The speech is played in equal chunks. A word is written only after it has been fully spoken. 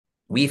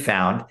we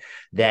found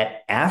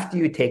that after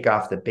you take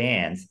off the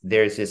bands,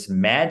 there's this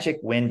magic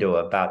window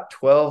about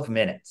 12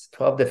 minutes,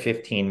 12 to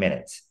 15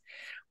 minutes,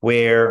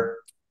 where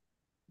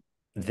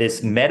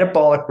this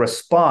metabolic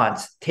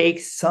response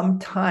takes some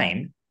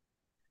time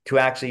to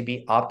actually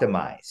be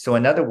optimized. So,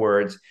 in other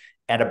words,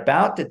 at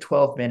about the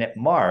 12-minute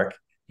mark,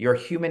 your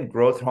human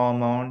growth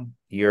hormone,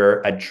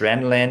 your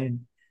adrenaline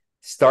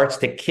starts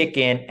to kick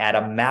in at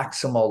a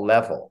maximal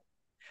level.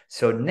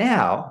 So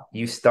now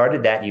you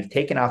started that, you've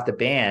taken off the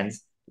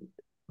bands,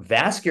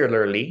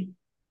 vascularly,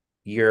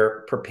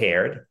 you're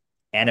prepared.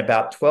 And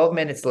about 12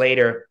 minutes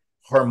later,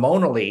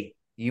 hormonally,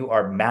 you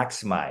are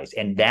maximized.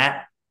 And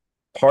that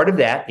part of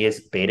that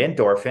is beta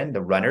endorphin,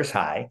 the runner's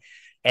high.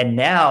 And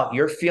now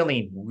you're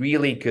feeling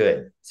really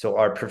good. So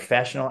our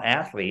professional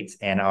athletes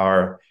and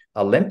our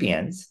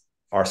Olympians,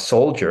 our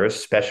soldiers,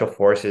 special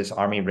forces,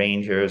 Army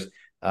Rangers,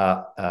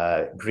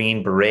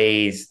 Green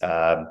Berets,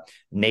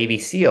 Navy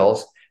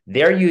SEALs,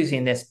 they're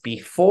using this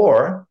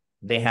before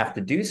they have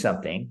to do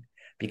something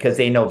because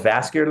they know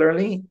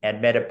vascularly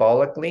and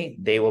metabolically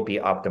they will be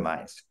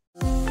optimized.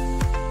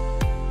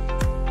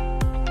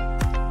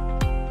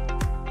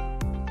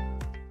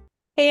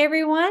 Hey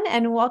everyone,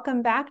 and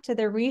welcome back to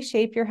the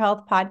Reshape Your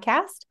Health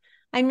podcast.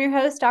 I'm your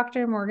host,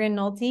 Dr. Morgan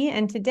Nolte,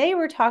 and today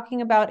we're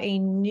talking about a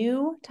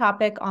new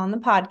topic on the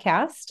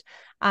podcast.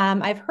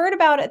 I've heard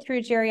about it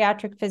through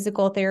geriatric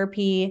physical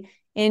therapy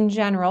in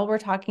general. We're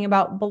talking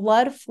about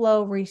blood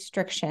flow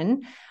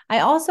restriction. I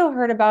also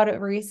heard about it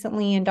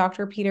recently in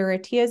Dr. Peter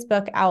Attia's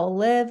book,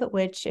 Outlive,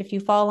 which if you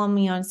follow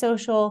me on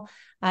social,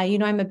 you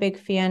know I'm a big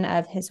fan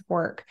of his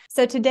work.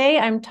 So today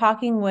I'm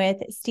talking with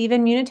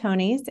Steven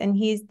Munatones, and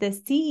he's the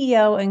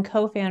CEO and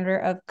co-founder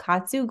of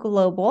KAATSU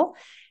Global.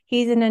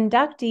 He's an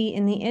inductee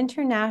in the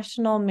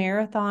International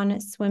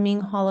Marathon Swimming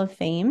Hall of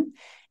Fame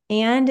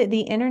and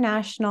the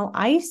International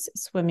Ice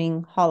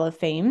Swimming Hall of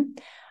Fame.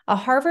 A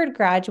Harvard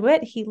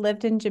graduate, he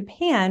lived in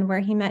Japan where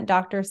he met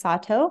Dr.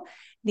 Sato,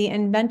 the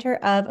inventor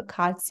of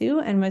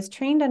KAATSU, and was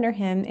trained under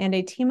him and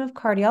a team of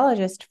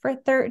cardiologists for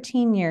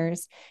 13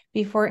 years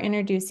before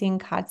introducing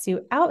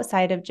KAATSU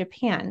outside of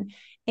Japan.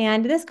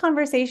 And this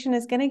conversation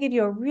is going to give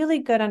you a really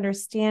good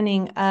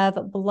understanding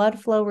of blood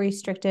flow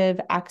restrictive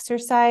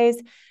exercise,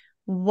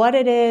 what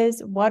it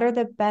is, what are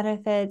the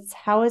benefits,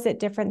 how is it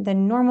different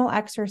than normal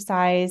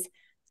exercise,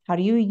 how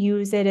do you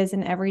use it as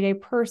an everyday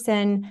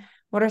person,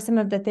 what are some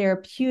of the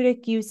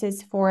therapeutic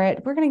uses for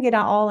it? We're going to get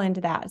all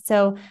into that.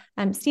 So,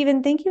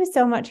 Steven, thank you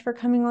so much for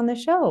coming on the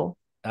show.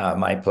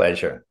 My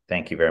pleasure.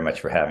 Thank you very much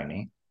for having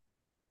me.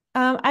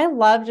 I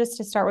love just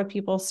to start with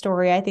people's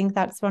story. I think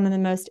that's one of the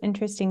most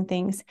interesting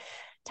things.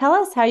 Tell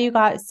us how you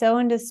got so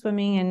into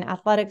swimming and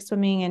athletic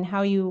swimming and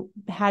how you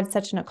had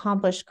such an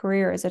accomplished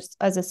career as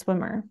a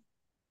swimmer.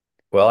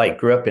 Well, I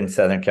grew up in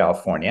Southern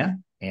California,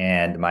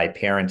 and my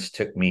parents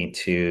took me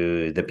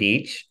to the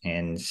beach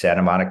in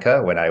Santa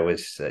Monica when I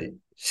was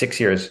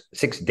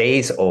 6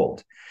 days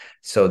old,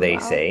 so they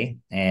say.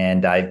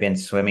 And I've been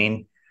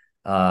swimming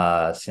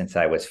since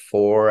I was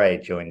 4. I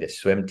joined the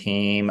swim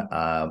team.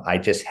 I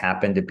just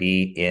happened to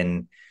be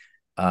in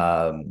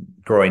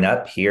growing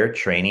up here,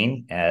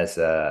 training as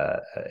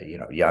a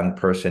young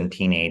person,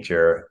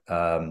 teenager.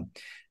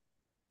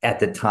 At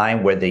the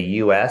time where the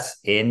U.S.,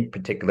 in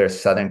particular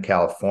Southern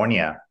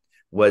California,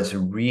 was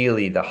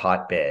really the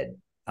hotbed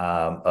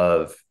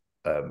of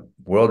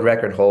world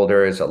record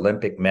holders,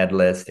 Olympic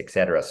medalists, et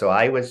cetera. So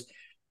I was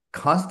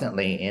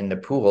constantly in the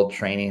pool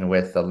training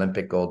with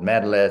Olympic gold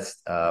medalists,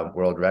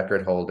 world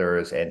record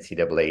holders,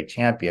 NCAA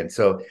champions.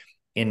 So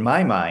in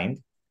my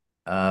mind,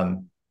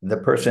 the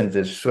person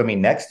that's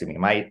swimming next to me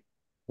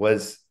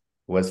was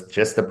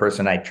just the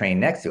person I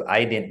trained next to.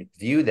 I didn't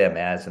view them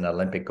as an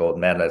Olympic gold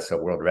medalist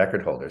or world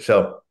record holder.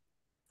 So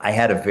I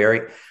had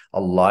a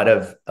lot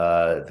of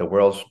the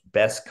world's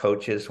best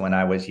coaches when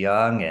I was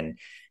young,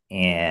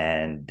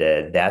 and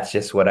that's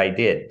just what I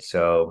did.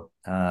 So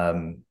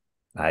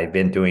I've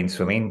been doing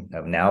swimming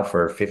now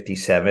for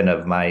 57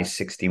 of my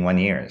 61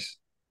 years.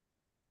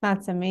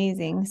 That's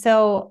amazing.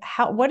 So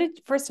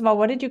first of all,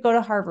 what did you go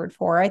to Harvard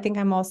for? I think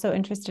I'm also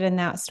interested in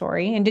that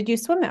story. And did you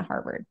swim at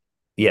Harvard?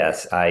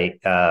 Yes, I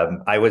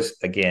was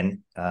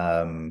again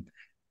grew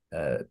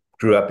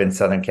up in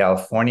Southern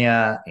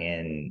California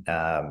in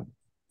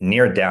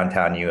near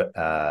downtown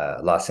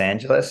Los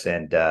Angeles,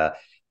 and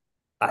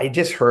I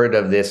just heard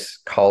of this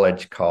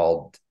college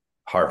called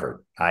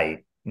Harvard.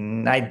 I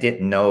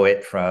didn't know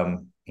it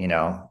from I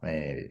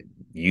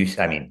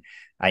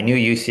knew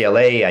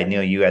UCLA, I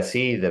knew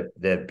USC,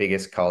 the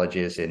biggest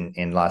colleges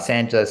in Los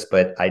Angeles,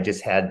 but I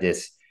just had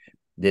this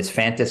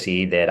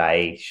fantasy that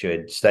I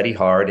should study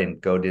hard and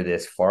go to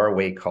this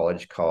faraway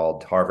college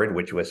called Harvard,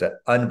 which was an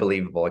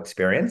unbelievable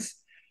experience.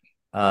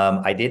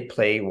 I did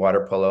play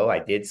water polo. I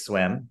did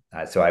swim.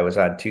 So I was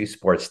on 2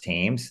 sports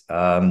teams.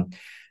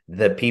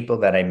 The people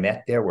that I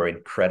met there were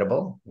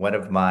incredible. One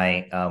of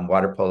my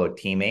water polo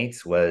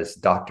teammates was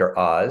Dr.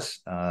 Oz,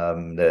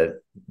 the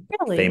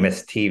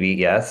famous TV.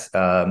 Yes.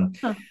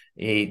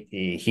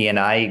 He and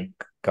I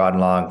got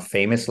along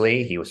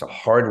famously. He was a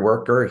hard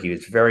worker. He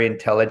was very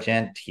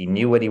intelligent. He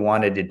knew what he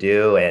wanted to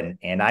do.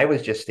 And I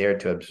was just there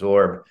to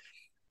absorb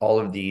all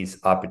of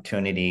these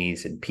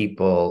opportunities and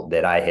people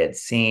that I had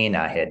seen.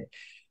 I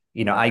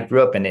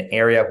grew up in an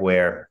area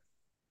where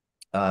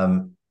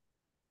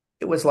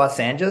it was Los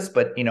Angeles,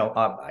 but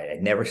I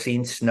had never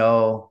seen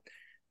snow.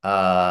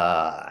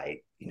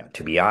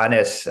 To be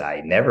honest,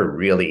 I never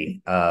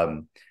really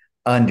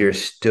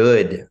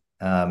understood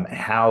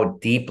how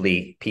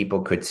deeply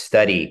people could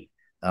study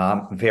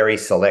very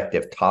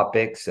selective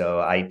topics. So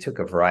I took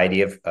a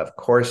variety of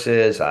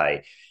courses.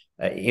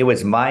 It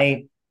was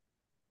my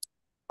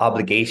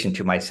obligation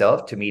to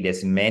myself to meet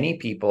as many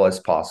people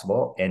as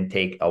possible and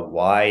take a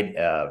wide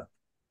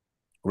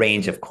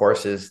range of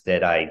courses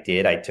that I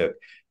did. I took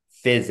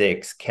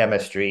physics,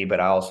 chemistry, but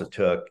I also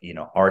took,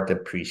 art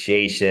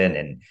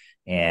appreciation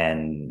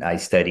and I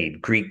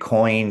studied Greek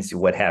coins,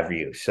 what have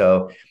you.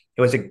 So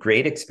it was a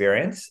great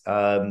experience.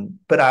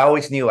 But I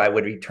always knew I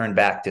would return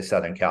back to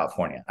Southern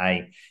California.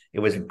 It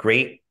was a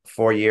great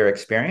 4-year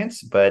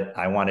experience, but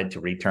I wanted to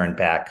return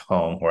back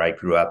home where I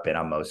grew up and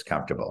I'm most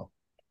comfortable.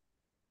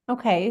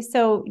 Okay,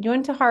 so you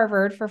went to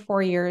Harvard for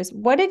 4 years.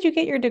 What did you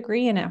get your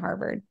degree in at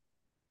Harvard?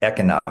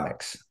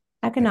 Economics.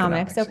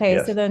 Economics. Okay,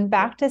 so Yes. then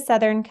back to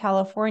Southern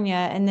California,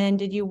 and then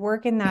did you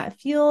work in that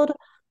field,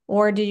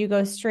 or did you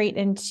go straight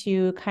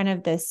into kind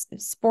of this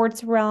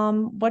sports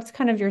realm? What's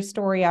kind of your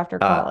story after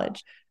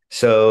college?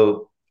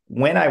 So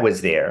when I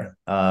was there,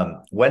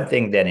 one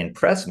thing that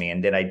impressed me,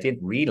 and that I did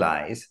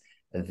realize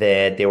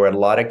that there were a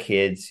lot of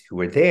kids who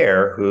were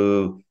there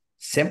who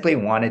simply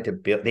wanted to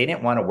build, they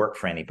didn't want to work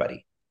for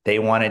anybody. They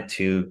wanted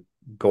to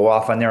go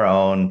off on their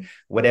own,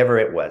 whatever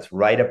it was,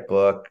 write a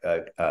book,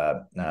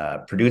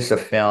 produce a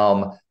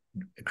film,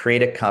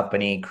 create a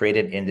company, create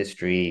an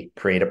industry,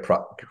 create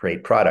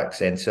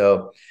products. And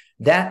so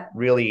that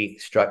really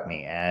struck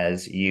me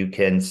as you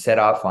can set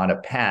off on a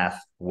path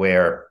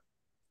where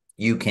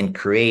you can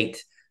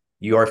create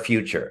your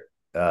future.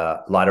 A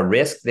lot of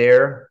risk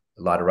there,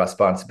 a lot of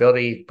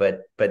responsibility,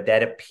 but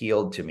that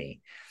appealed to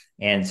me.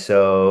 And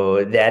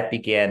so that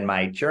began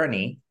my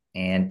journey.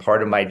 And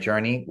part of my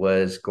journey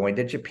was going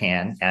to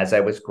Japan as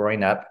I was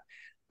growing up,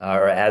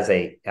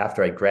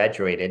 after I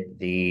graduated.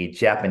 The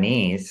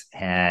Japanese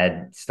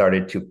had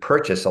started to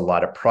purchase a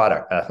lot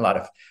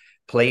of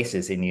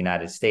places in the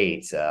United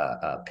States,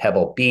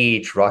 Pebble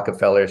Beach,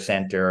 Rockefeller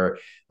Center,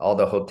 all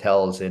the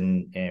hotels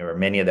or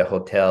many of the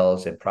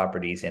hotels and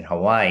properties in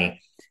Hawaii.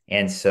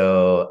 And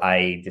so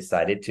I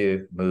decided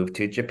to move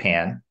to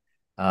Japan.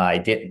 I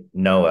didn't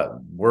know a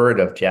word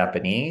of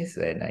Japanese,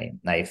 and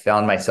I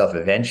found myself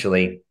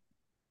eventually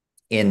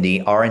in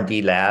the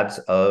R&D labs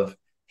of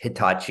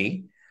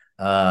Hitachi.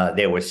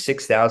 There were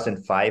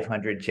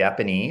 6,500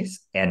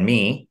 Japanese and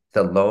me,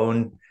 the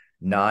lone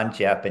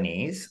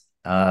non-Japanese.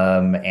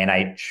 And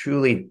I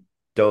truly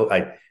don't,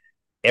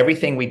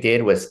 everything we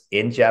did was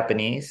in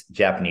Japanese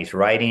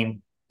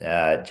writing,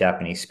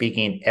 Japanese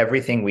speaking.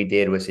 Everything we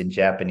did was in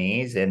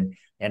Japanese.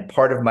 And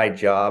part of my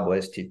job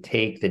was to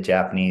take the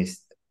Japanese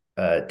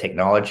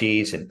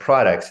technologies and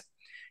products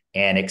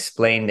and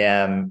explain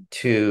them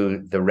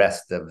to the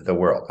rest of the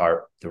world.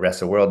 The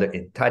rest of the world,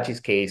 in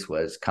Hitachi's case,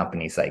 was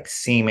companies like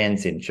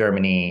Siemens in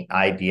Germany,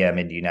 IBM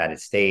in the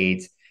United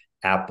States,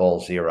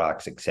 Apple,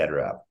 Xerox, et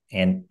cetera.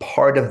 And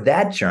part of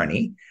that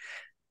journey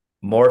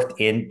morphed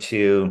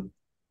into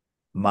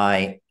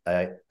my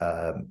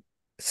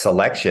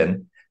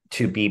selection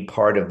to be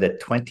part of the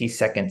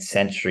 22nd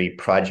Century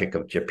Project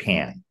of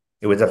Japan.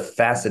 It was a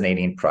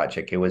fascinating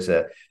project. It was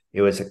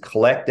a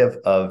collective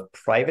of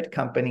private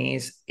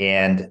companies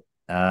and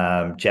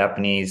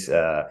Japanese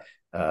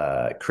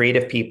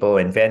creative people,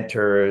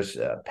 inventors,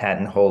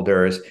 patent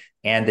holders,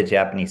 and the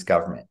Japanese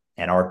government.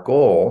 And our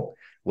goal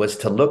was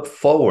to look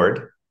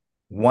forward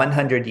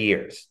 100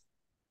 years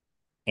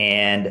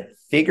and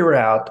figure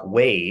out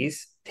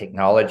ways,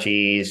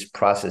 technologies,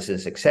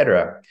 processes, et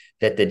cetera,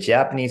 that the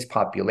Japanese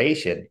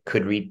population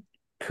could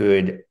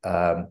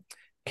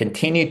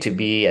continue to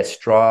be as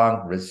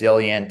strong,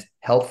 resilient,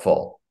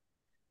 helpful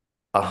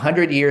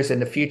 100 years in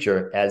the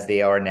future as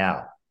they are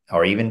now,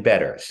 or even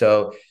better.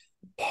 So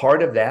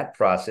part of that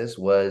process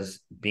was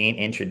being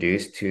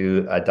introduced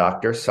to a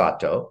Dr.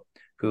 Sato,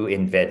 who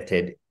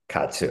invented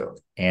KAATSU.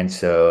 And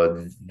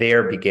so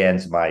there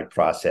begins my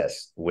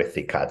process with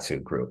the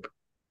KAATSU group.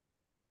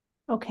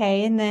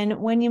 Okay. And then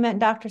when you met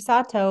Dr.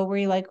 Sato, were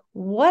you like,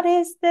 what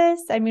is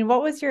this? I mean,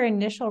 what was your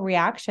initial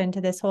reaction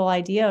to this whole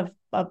idea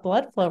of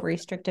blood flow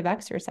restrictive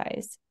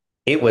exercise?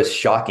 It was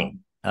shocking.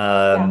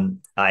 Yeah.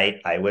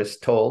 I was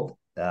told,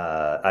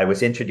 I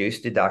was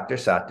introduced to Dr.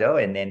 Sato,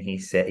 and then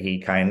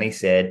he kindly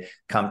said,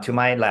 come to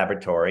my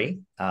laboratory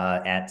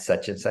at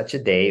such and such a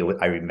day.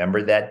 I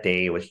remember that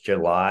day. It was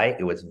July.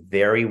 It was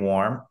very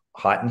warm,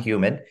 hot and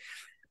humid.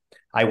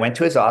 I went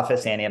to his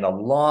office, and he had a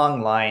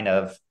long line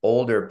of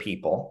older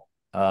people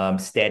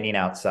standing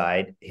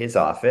outside his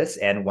office,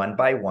 and one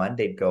by one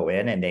they'd go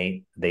in and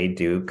they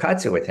do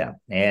KAATSU with him.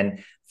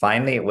 And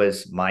finally it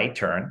was my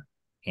turn,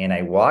 and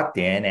I walked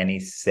in, and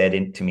he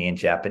said to me in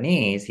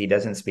Japanese. He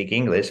doesn't speak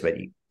English, but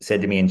he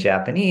said to me in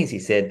Japanese, he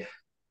said,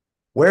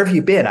 "Where have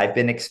you been? I've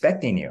been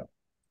expecting you."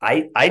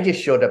 I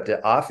just showed up to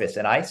the office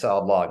and I saw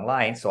a long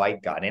line, so I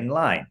got in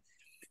line.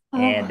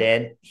 And Oh,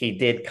 then he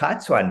did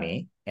KAATSU on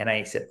me. And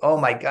I said, "Oh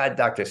my God,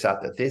 Dr.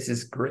 Sato, this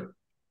is great.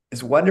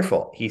 It's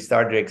wonderful." He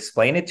started to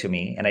explain it to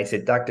me. And I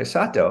said, "Dr.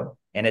 Sato,"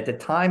 and at the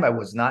time I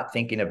was not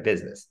thinking of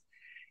business.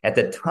 At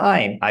the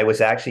time, I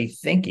was actually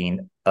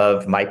thinking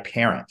of my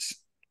parents.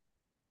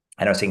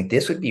 And I was saying,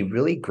 this would be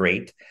really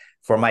great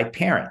for my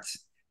parents,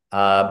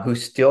 who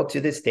still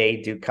to this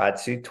day do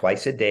KAATSU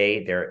twice a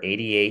day. They're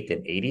 88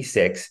 and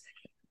 86.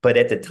 But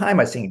at the time,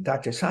 I was saying,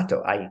 "Dr.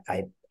 Sato,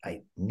 I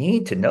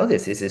need to know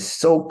this. This is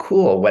so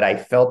cool." What I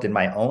felt in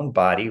my own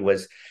body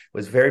was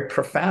very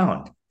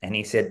profound. And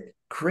he said,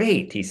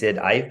 "Great." He said,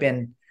 "I've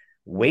been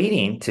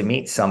waiting to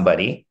meet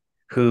somebody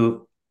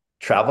who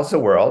travels the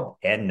world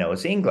and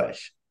knows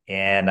English."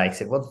 And I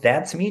said, "Well,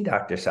 that's me,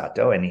 Dr.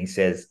 Sato." And he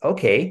says,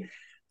 "Okay,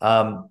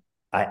 um,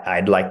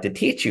 I'd like to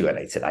teach you." And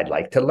I said, "I'd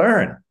like to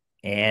learn."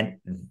 And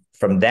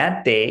from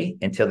that day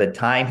until the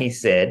time he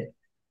said,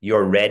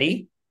 "You're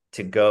ready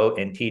to go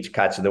and teach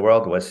KAATSU the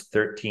world," was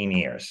 13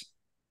 years.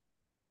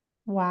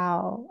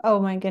 wow. Oh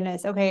my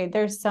goodness. Okay,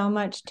 there's so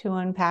much to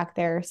unpack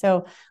there.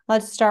 So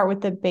let's start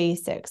with the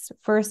basics.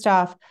 First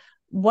off,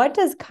 what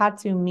does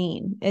KAATSU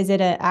mean? Is it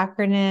an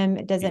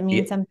acronym? Does it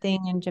mean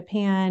something in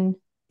Japan?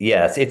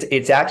 Yes,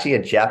 it's actually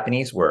a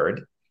Japanese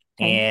word,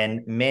 Okay.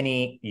 and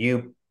many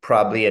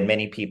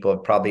people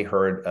have probably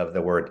heard of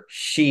the word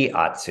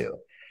shiatsu.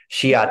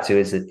 Shiatsu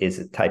is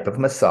a type of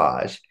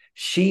massage.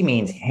 Shi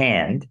means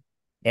hand,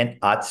 and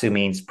atsu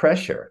means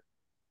pressure.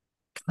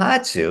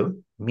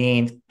 Katsu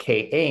means ka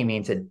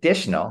means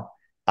additional.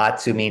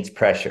 Atsu means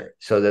pressure.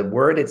 So the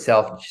word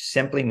itself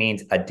simply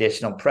means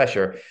additional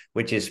pressure,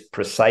 which is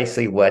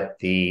precisely what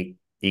the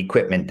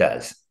equipment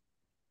does.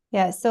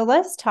 Yeah, so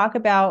let's talk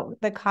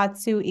about the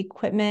KAATSU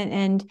equipment.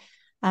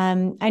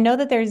 And I know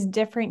that there's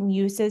different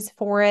uses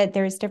for it.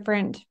 There's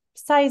different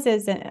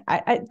sizes, and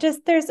I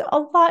just there's a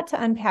lot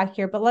to unpack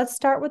here. But let's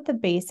start with the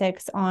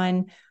basics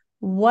on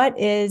what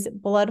is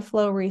blood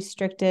flow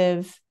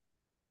restrictive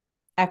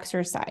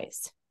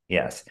exercise.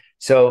 Yes.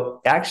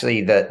 So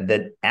actually,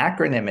 the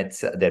acronym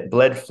it's that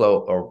blood flow,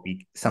 or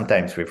we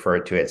sometimes refer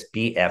to as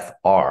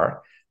BFR,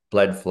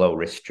 blood flow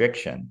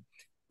restriction.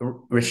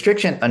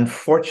 Restriction,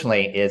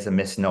 unfortunately, is a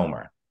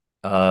misnomer.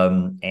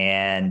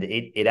 And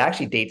it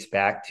actually dates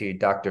back to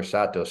Dr.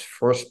 Sato's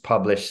first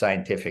published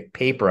scientific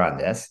paper on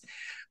this,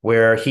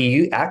 where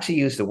he actually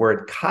used the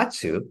word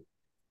katsu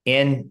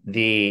in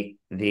the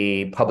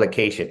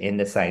publication in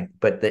the science,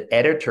 but the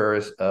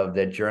editors of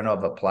the Journal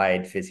of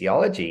Applied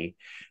Physiology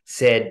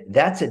said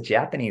that's a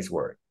Japanese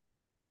word.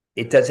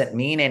 It doesn't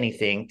mean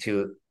anything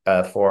to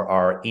for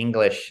our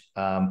English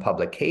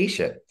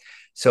publication.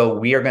 So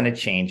we are going to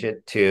change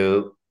it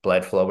to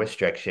blood flow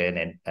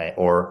restriction and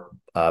or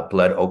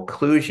blood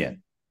occlusion.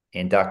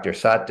 And Dr.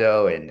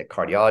 Sato and the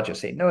cardiologist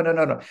say, "No, no,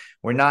 no, no,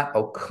 we're not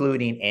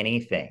occluding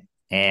anything."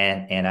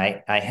 And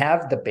I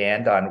have the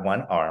band on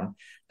one arm.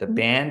 The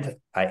band,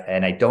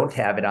 I don't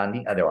have it on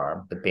the other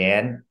arm. The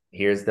band,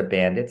 here's the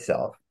band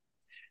itself.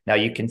 Now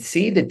you can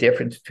see the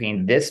difference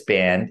between this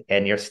band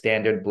and your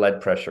standard blood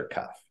pressure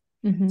cuff.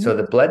 Mm-hmm. So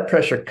the blood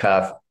pressure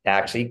cuff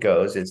actually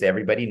goes, as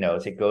everybody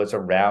knows, it goes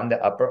around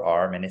the upper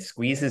arm and it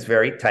squeezes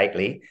very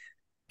tightly.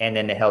 And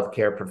then the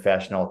healthcare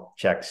professional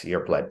checks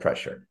your blood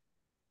pressure.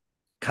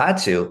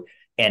 KAATSU,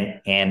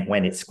 and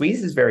when it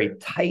squeezes very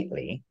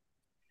tightly,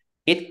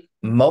 it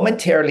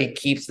momentarily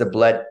keeps the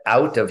blood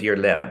out of your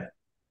limb.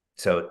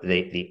 So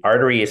the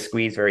artery is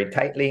squeezed very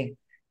tightly,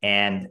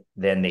 and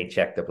then they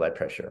check the blood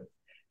pressure.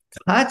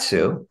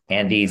 KAATSU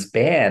and these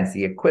bands,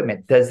 the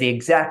equipment, does the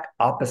exact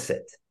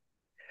opposite.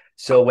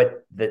 So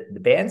what the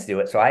bands do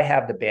it. So I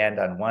have the band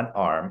on one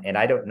arm, and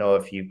I don't know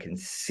if you can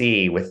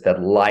see with the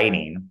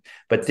lighting,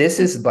 but this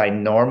is my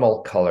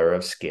normal color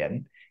of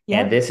skin,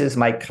 and Yep. this is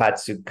my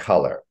KAATSU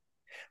color.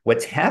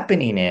 What's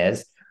happening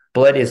is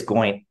blood is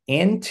going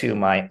into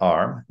my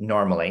arm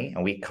normally,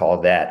 and we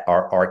call that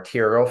our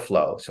arterial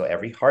flow. So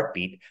every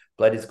heartbeat,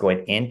 blood is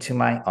going into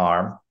my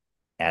arm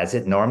as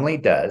it normally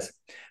does.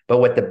 But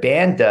what the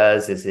band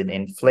does is it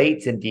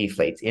inflates and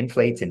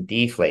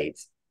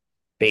deflates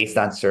based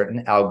on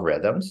certain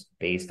algorithms,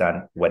 based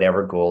on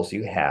whatever goals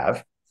you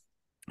have.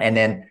 And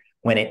then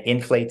when it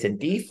inflates and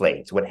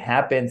deflates, what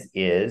happens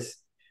is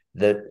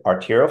the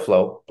arterial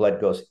flow,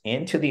 blood goes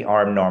into the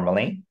arm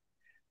normally,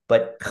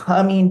 but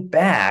coming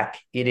back,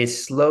 it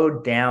is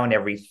slowed down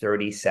every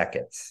 30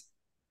 seconds.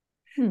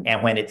 Hmm.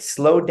 And when it's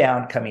slowed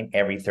down coming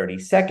every 30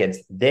 seconds,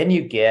 then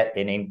you get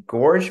an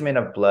engorgement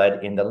of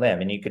blood in the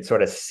limb. And you could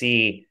sort of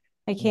see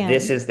I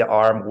this can. is the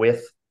arm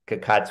with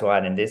KAATSU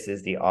on, and this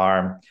is the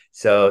arm.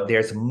 So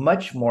there's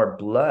much more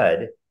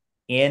blood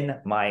in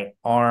my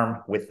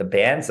arm with the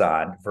bands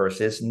on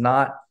versus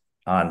not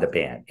on the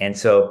band. And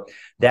so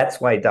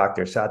that's why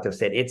Dr. Sato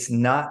said it's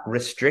not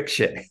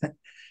restriction.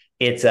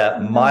 It's a Oh.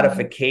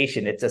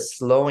 modification. It's a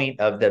slowing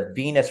of the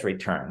venous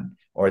return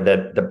or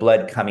the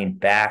blood coming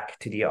back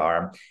to the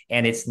arm.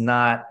 And it's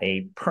not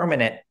a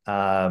permanent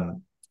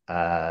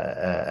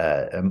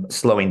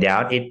slowing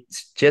down.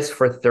 It's just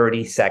for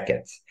 30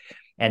 seconds.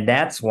 And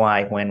that's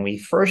why when we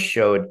first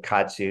showed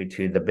KAATSU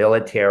to the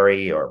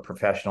military or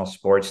professional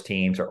sports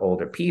teams or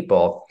older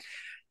people,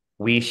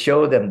 we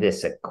show them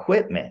this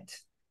equipment,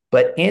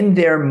 but in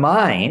their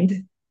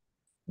mind,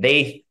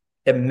 they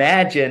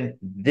imagine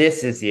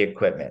this is the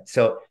equipment.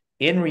 So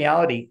in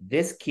reality,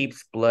 this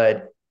keeps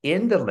blood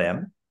in the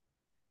limb.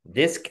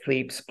 This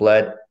keeps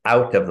blood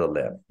out of the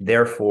limb.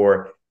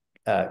 Therefore,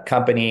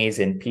 companies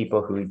and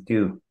people who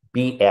do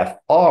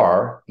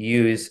BFR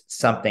use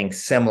something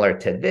similar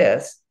to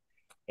this,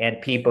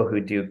 and people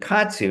who do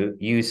KAATSU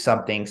use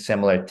something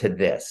similar to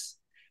this.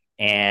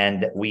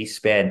 And we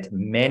spent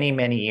many,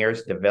 many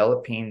years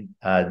developing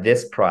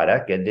this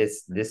product. And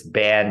this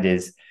band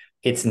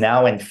it's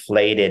now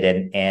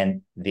inflated,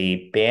 and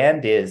the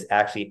band is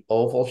actually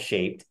oval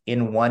shaped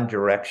in one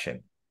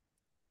direction.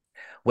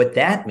 What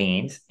that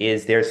means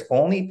is there's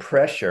only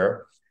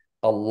pressure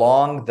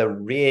along the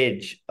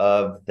ridge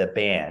of the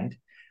band,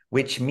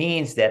 which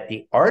means that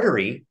the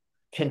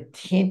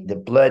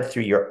blood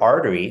through your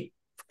artery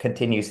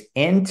continues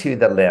into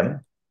the limb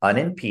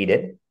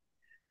unimpeded,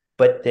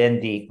 but then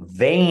the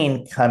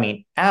vein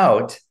coming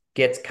out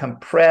gets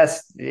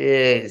compressed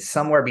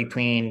somewhere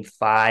between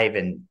 5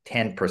 and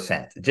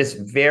 10%, just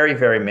very,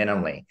 very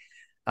minimally.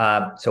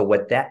 So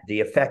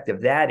the effect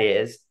of that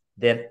is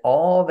then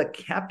all the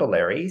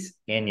capillaries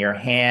in your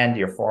hand,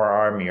 your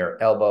forearm,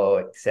 your elbow,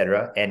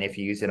 etc., and if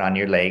you use it on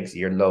your legs,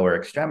 your lower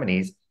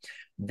extremities,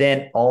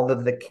 then all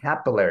of the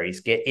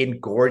capillaries get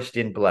engorged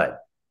in blood.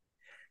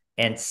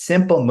 And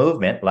simple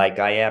movement, like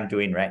I am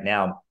doing right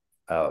now,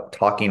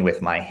 talking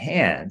with my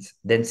hands,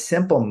 then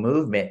simple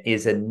movement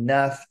is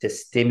enough to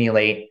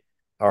stimulate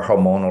our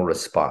hormonal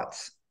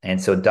response. And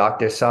so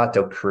Dr.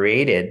 Sato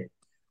created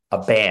a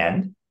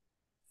band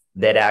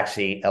that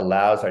actually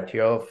allows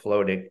arterial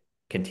flow to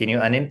continue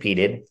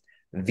unimpeded,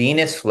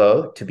 venous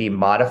flow to be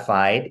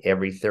modified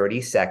every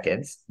 30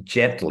 seconds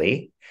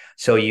gently.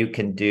 So you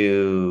can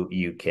do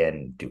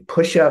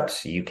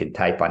push-ups, you can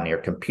type on your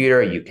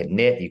computer, you can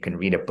knit, you can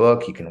read a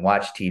book, you can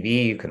watch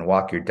TV, you can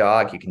walk your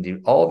dog, you can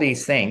do all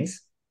these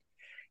things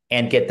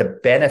and get the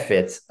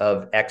benefits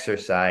of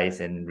exercise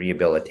and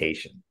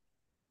rehabilitation.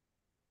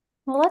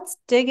 Well, let's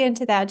dig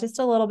into that just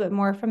a little bit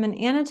more from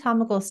an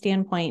anatomical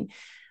standpoint.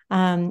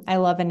 I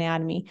love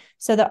anatomy.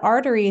 So the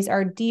arteries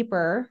are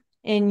deeper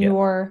in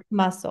your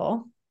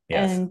muscle.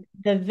 Yes. And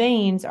the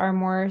veins are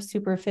more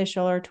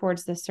superficial or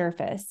towards the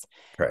surface.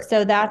 Correct.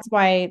 So that's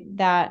why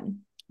that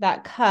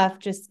cuff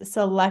just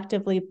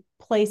selectively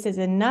places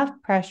enough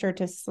pressure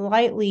to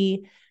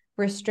slightly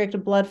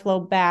restrict blood flow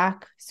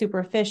back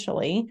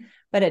superficially,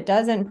 but it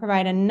doesn't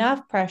provide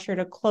enough pressure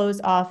to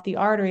close off the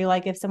artery,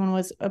 like if someone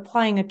was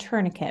applying a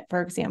tourniquet,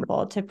 for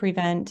example, to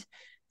prevent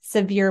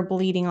severe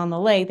bleeding on the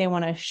leg, they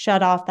want to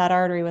shut off that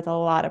artery with a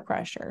lot of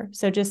pressure.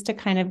 So just to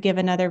kind of give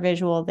another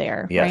visual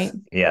there, yes,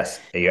 right? Yes,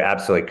 you're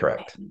absolutely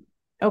correct.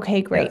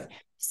 Okay, great. Yes.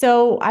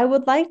 So I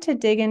would like to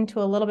dig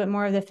into a little bit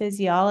more of the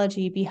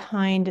physiology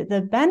behind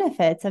the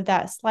benefits of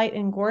that slight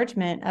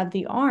engorgement of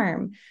the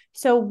arm.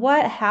 So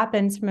what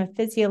happens from a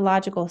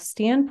physiological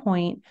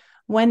standpoint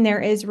when there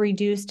is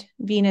reduced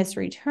venous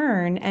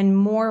return and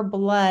more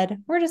blood?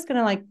 We're just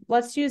going to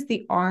let's use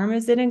the arm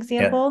as an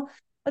example. Yeah.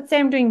 Let's say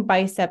I'm doing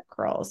bicep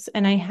curls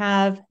and I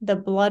have the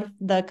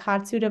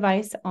KAATSU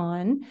device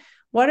on.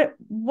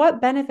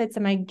 What benefits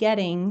am I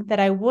getting that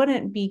I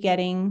wouldn't be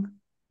getting,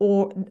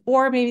 or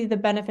maybe the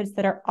benefits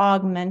that are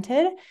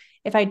augmented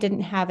if I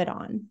didn't have it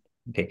on?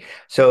 Okay.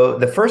 So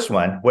the first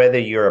one, whether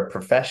you're a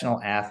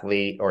professional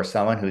athlete or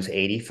someone who's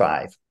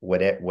 85,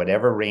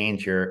 whatever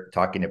range you're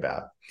talking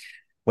about,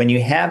 when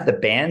you have the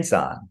bands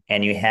on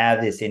and you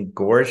have this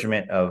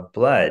engorgement of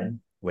blood,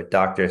 what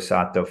Dr.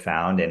 Sato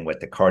found and what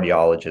the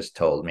cardiologist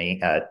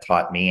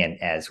taught me,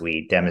 and as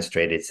we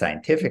demonstrated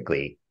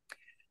scientifically,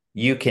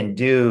 you can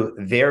do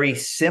very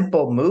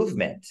simple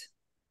movement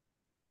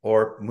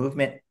or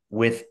movement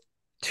with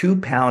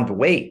 2-pound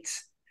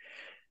weights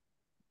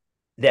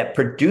that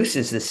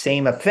produces the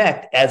same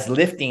effect as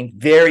lifting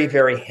very,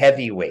 very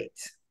heavy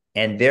weights.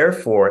 And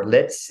therefore,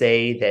 let's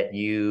say that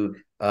you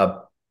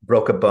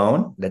broke a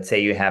bone. Let's say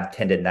you have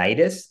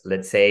tendonitis.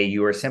 Let's say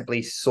you are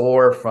simply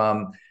sore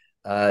from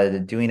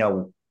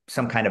doing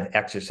some kind of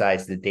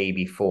exercise the day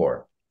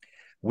before.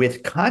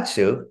 With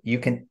KAATSU, you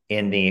can,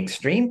 in the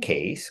extreme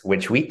case,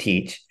 which we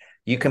teach,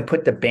 you can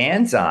put the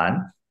bands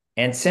on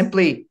and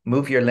simply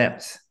move your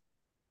limbs.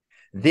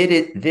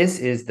 This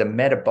is the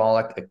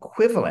metabolic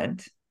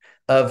equivalent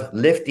of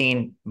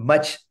lifting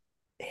much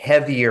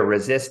heavier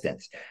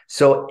resistance.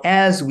 So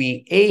as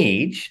we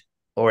age,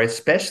 or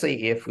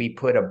especially if we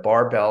put a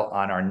barbell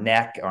on our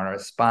neck, on our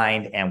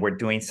spine, and we're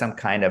doing some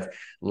kind of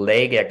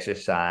leg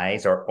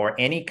exercise or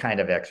any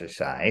kind of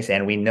exercise,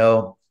 and we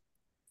know,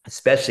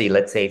 especially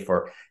let's say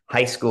for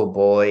high school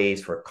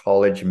boys, for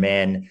college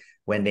men,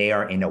 when they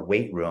are in a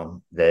weight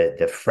room,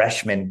 the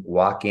freshmen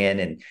walk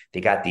in and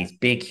they got these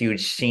big,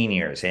 huge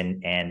seniors,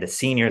 and the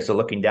seniors are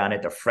looking down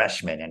at the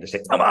freshmen and they're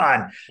saying, come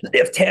on,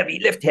 lift heavy,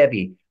 lift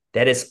heavy.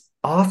 That is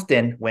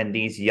often when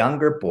these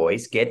younger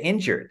boys get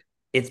injured.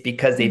 It's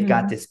because they've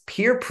got this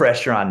peer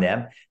pressure on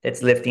them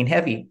that's lifting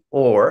heavy.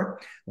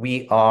 Or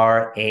we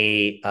are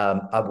a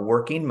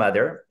working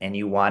mother and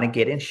you want to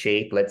get in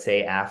shape. Let's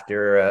say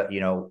after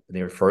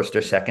their first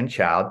or second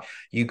child,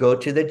 you go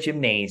to the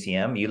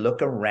gymnasium, you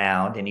look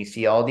around and you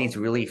see all these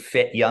really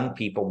fit young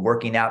people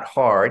working out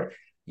hard.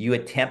 You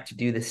attempt to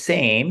do the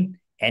same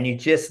and you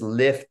just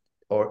lift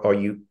or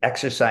you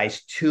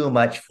exercise too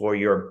much for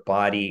your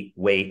body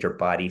weight or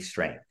body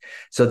strength.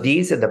 So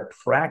these are the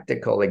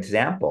practical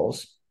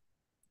examples.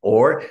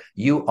 Or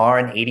you are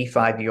an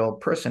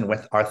 85-year-old person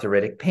with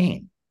arthritic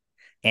pain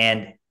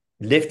and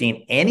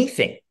lifting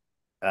anything,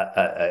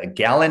 a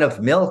gallon of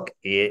milk,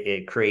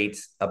 it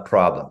creates a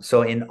problem.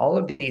 So in all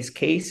of these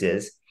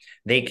cases,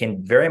 they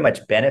can very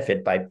much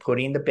benefit by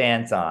putting the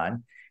bands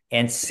on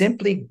and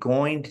simply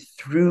going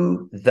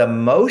through the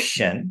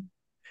motion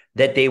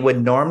that they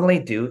would normally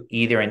do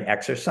either in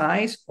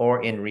exercise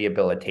or in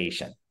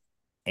rehabilitation.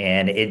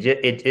 And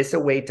it is a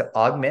way to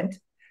augment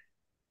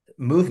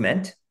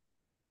movement.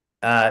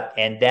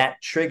 And that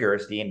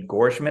triggers the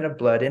engorgement of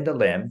blood in the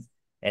limbs.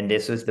 And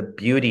this was the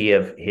beauty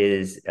of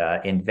his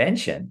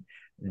invention.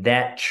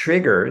 That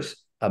triggers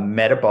a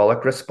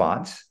metabolic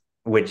response,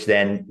 which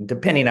then,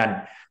 depending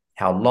on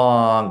how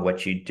long,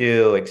 what you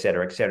do, et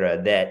cetera,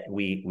 that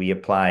we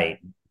apply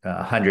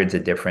hundreds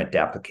of different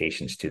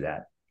applications to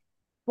that.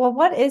 Well,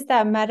 what is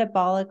that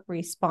metabolic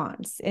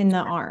response in the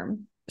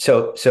arm?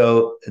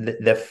 So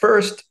the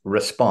first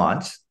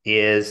response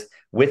is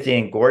with the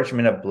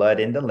engorgement of blood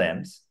in the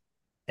limbs.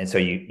 And so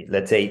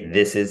let's say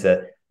this is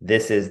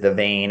the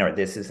vein or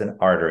this is an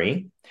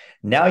artery.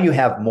 Now you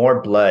have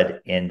more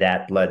blood in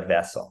that blood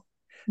vessel.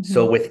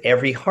 So with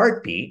every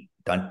heartbeat,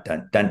 dun,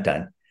 dun, dun,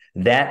 dun,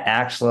 that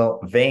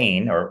actual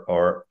vein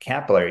or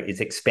capillary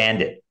is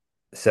expanded.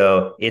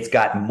 So it's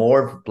got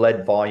more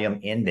blood volume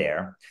in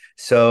there.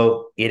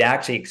 So it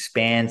actually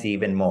expands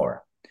even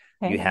more.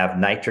 Okay. You have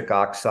nitric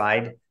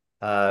oxide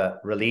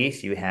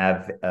release. You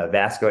have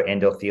vascular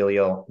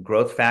endothelial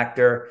growth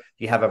factor.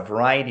 You have a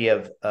variety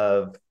of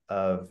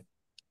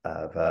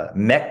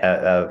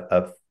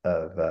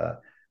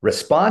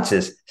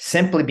responses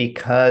simply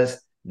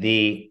because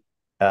the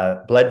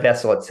blood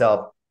vessel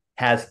itself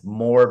has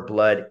more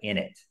blood in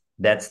it.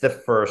 That's the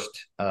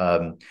first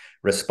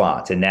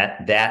response, and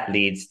that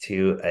leads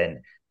to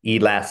an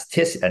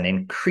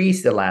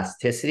increased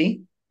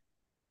elasticity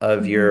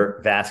of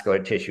your vascular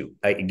tissue.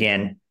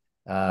 Again,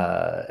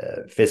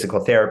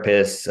 physical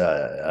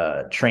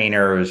therapists,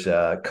 trainers,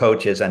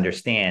 coaches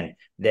understand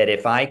that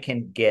if I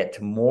can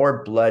get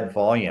more blood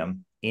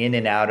volume in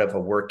and out of a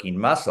working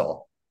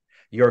muscle,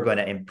 you're going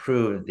to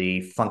improve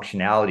the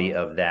functionality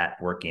of that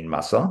working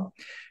muscle.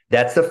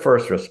 That's the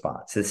first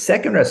response. The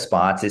second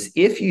response is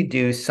if you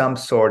do some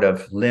sort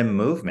of limb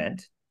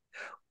movement,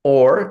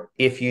 or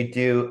if you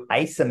do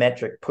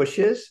isometric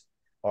pushes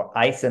or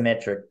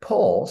isometric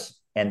pulls,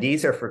 and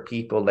these are for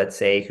people, let's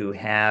say, who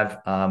have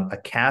a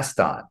cast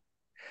on,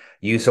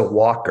 use a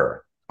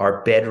walker,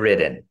 are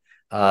bedridden,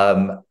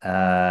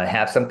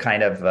 have some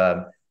kind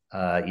of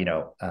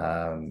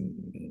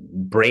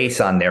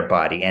brace on their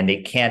body, and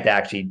they can't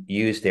actually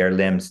use their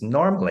limbs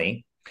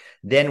normally.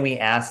 Then we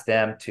ask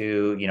them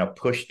to,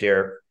 push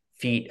their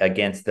feet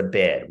against the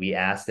bed. We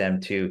ask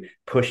them to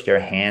push their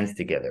hands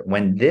together.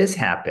 When this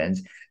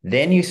happens,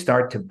 then you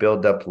start to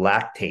build up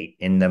lactate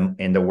in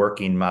the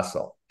working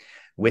muscle.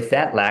 With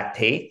that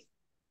lactate,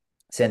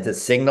 sends a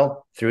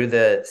signal through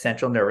the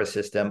central nervous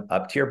system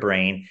up to your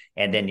brain,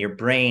 and then your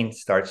brain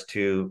starts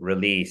to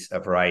release a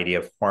variety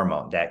of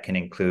hormone that can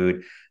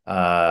include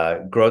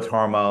growth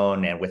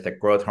hormone, and with the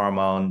growth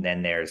hormone,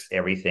 then there's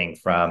everything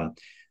from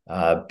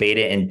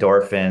beta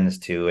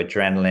endorphins to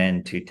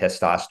adrenaline to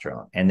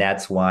testosterone. And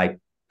that's why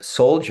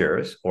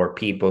soldiers or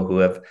people who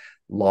have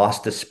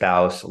lost a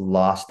spouse,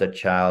 lost a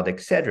child,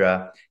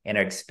 etc., and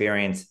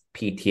experience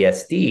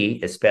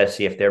PTSD,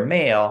 especially if they're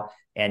male,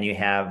 and you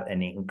have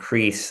an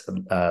increased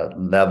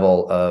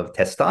level of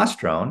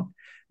testosterone,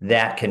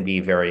 that can be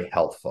very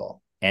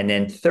helpful. And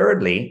then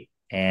thirdly,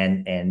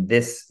 and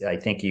this, I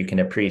think you can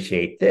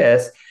appreciate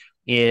this,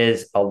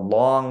 is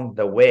along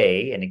the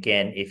way. And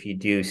again, if you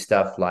do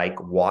stuff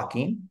like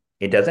walking,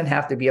 it doesn't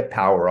have to be a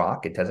power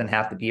walk. It doesn't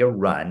have to be a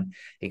run.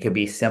 It could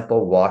be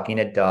simple walking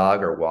a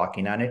dog or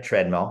walking on a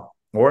treadmill,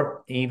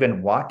 or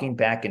even walking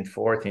back and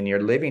forth in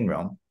your living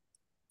room.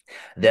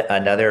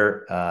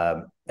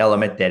 Another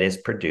element that is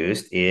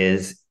produced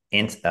is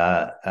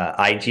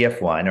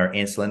IGF-1 or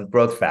insulin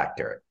growth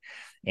factor.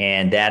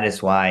 And that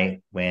is why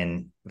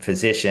when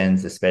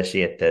physicians,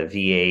 especially at the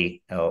VA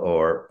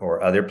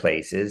or other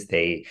places,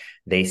 they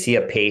see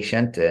a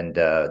patient, and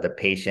the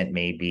patient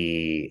may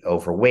be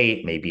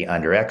overweight, may be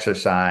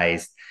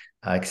underexercised,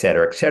 et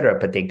cetera,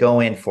 but they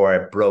go in for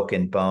a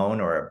broken bone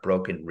or a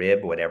broken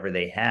rib, whatever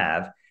they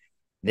have.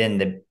 Then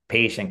the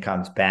patient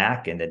comes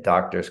back and the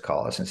doctors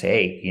call us and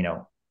say, hey,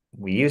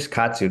 we use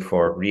KAATSU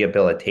for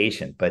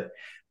rehabilitation, but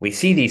we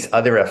see these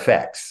other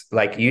effects.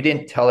 Like, you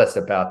didn't tell us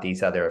about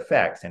these other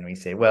effects. And we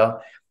say,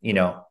 well,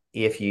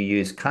 if you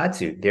use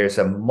KAATSU, there's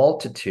a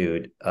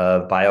multitude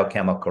of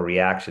biochemical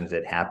reactions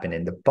that happen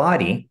in the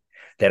body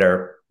that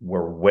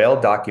were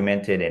well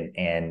documented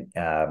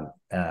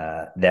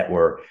that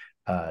were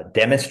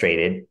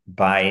demonstrated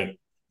by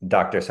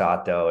Dr.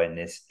 Sato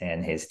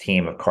and his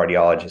team of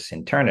cardiologists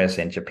internists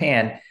in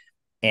Japan.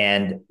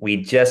 And we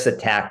just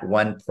attacked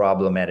one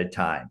problem at a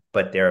time,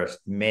 but there's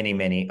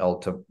many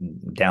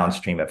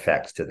downstream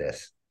effects to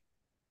this.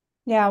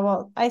 Yeah,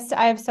 well, I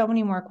have so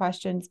many more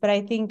questions, but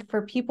I think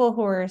for people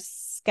who are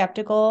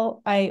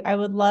skeptical, I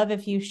would love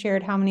if you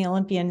shared how many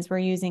Olympians were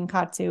using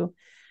KAATSU.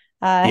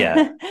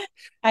 Yeah.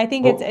 I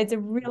think it's a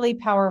really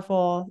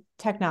powerful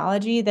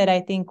technology that I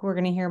think we're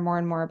going to hear more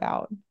and more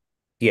about.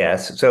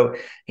 Yes. So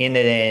in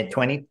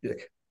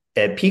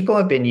the people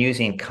have been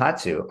using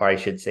KAATSU, or I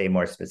should say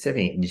more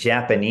specifically,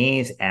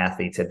 Japanese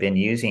athletes have been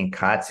using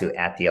KAATSU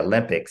at the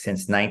Olympics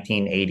since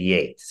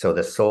 1988. So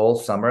the Seoul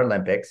Summer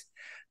Olympics,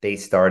 they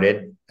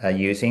started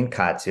using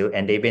KAATSU,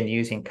 and they've been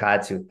using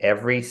KAATSU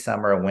every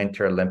summer and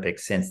winter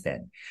Olympics since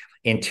then.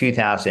 In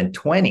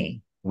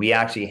 2020, we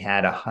actually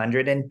had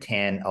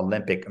 110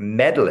 Olympic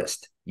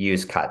medalists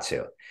use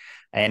KAATSU.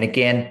 And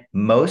again,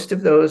 most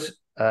of those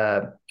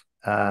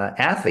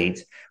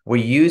athletes were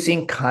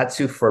using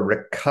KAATSU for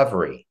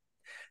recovery.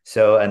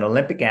 So an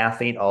Olympic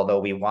athlete, although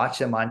we watch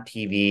them on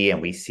TV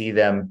and we see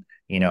them,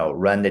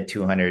 run the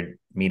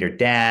 200-meter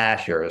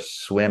dash or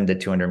swim the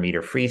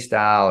 200-meter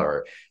freestyle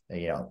or,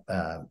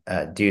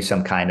 do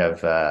some kind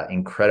of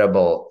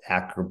incredible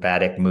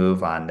acrobatic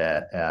move on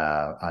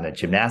a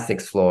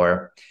gymnastics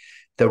floor.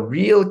 The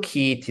real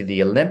key to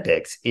the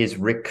Olympics is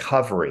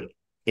recovery.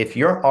 If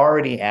you're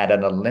already at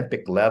an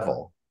Olympic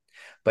level,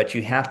 but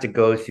you have to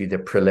go through the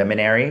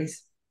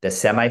preliminaries, the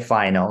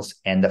semifinals,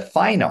 and the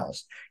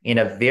finals in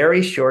a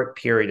very short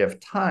period of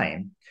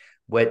time,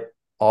 what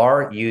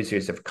our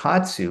users of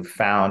KAATSU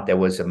found that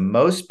was the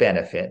most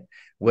benefit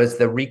was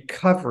the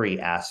recovery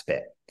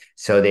aspect.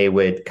 So they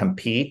would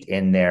compete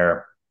in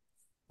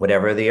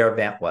whatever their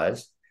event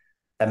was.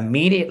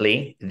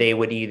 Immediately, they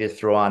would either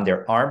throw on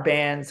their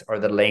armbands or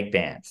the leg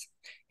bands.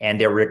 And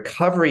their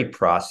recovery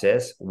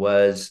process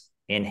was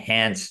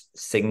enhanced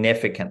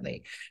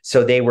significantly.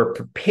 So they were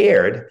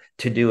prepared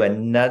to do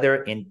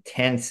another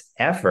intense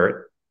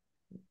effort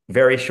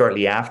very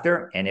shortly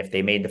after. And if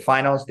they made the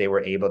finals, they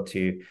were able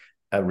to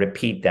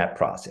repeat that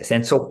process.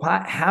 And so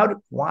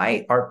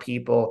why are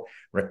people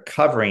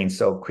recovering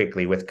so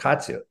quickly with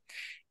KAATSU?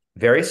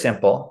 Very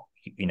simple.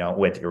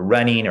 With your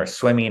running or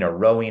swimming or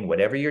rowing,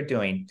 whatever you're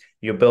doing,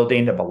 you're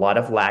building up a lot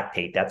of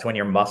lactate. That's when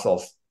your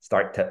muscles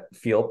start to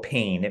feel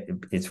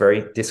pain. It's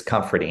very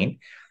discomforting.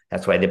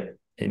 That's why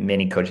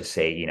many coaches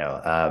say,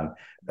 no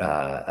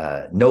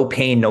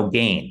pain, no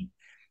gain.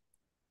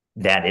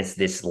 That is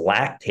this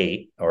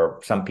lactate,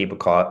 or some people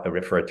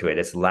refer to it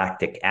as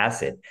lactic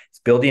acid. It's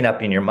building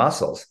up in your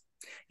muscles.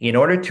 In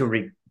order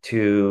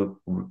to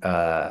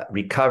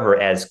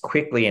recover as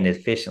quickly and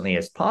efficiently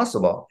as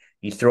possible,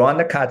 you throw on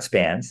the KAATSU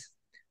bands.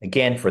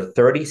 Again, for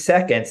 30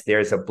 seconds,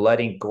 there's a blood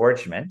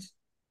engorgement.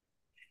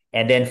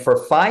 And then for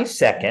 5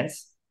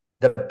 seconds,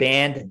 the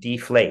band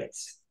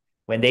deflates.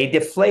 When they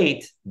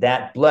deflate,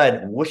 that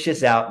blood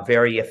whooshes out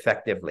very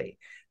effectively.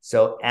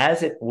 So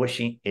as it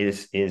whooshing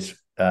is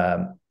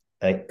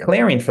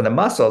clearing for the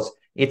muscles,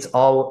 it's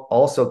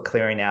also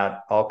clearing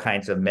out all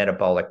kinds of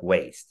metabolic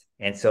waste.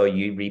 And so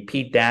you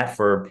repeat that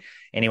for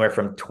anywhere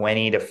from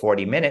 20 to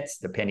 40 minutes,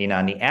 depending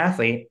on the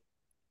athlete.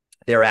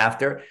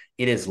 Thereafter,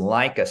 it is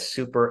like a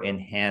super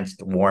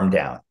enhanced warm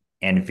down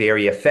and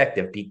very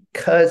effective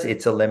because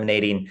it's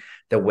eliminating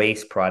the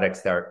waste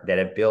products that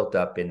have built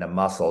up in the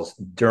muscles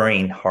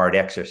during hard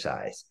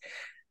exercise.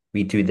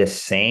 We do the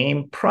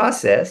same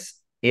process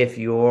if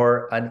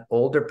you're an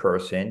older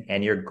person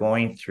and you're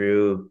going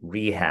through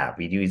rehab.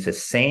 We use the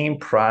same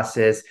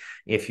process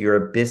if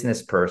you're a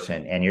business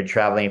person and you're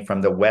traveling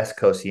from the West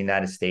Coast of the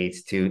United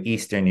States to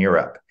Eastern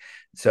Europe.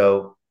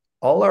 So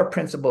all our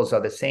principles are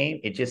the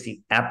same. It's just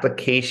the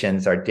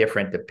applications are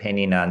different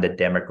depending on the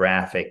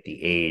demographic,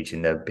 the age,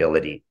 and the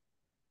ability.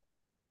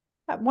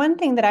 One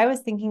thing that I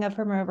was thinking of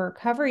from a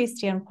recovery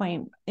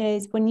standpoint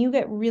is when you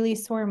get really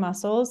sore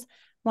muscles,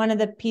 one of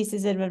the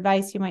pieces of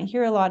advice you might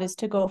hear a lot is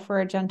to go for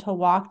a gentle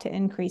walk to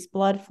increase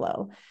blood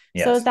flow.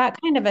 Yes. So is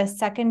that kind of a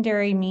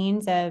secondary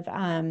means of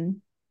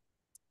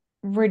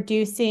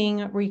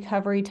reducing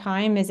recovery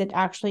time? Is it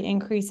actually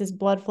increases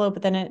blood flow,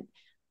 but then it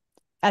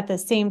at the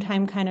same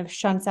time kind of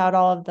shunts out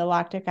all of the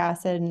lactic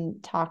acid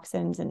and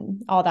toxins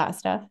and all that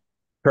stuff?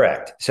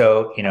 Correct.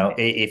 So,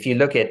 if you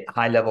look at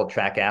high-level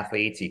track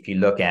athletes, if you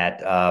look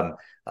at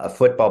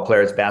football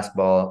players,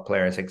 basketball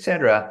players,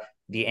 etc.,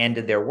 the end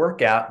of their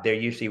workout, they're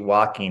usually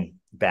walking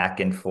back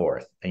and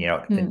forth,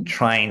 and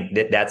trying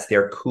that's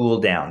their cool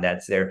down.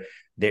 That's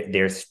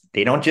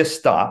they don't just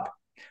stop.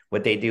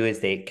 What they do is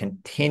they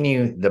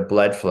continue the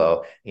blood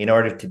flow in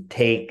order to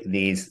take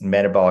these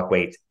metabolic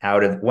weights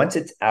once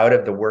it's out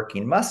of the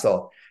working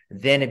muscle,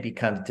 then it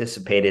becomes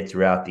dissipated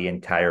throughout the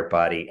entire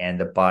body and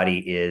the body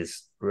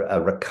is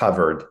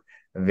recovered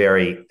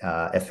very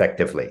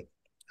effectively.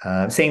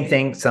 Same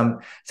thing.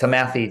 Some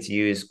athletes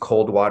use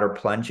cold water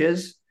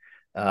plunges.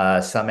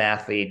 Some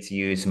athletes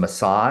use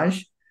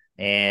massage,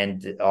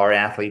 and our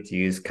athletes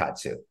use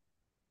KAATSU.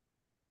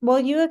 Will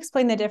you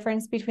explain the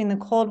difference between the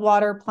cold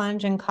water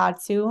plunge and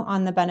KAATSU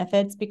on the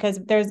benefits? Because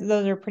those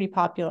are pretty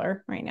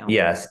popular right now.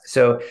 Yes.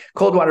 So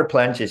cold water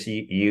plunge, as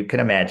you can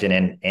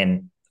imagine,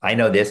 and I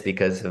know this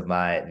because of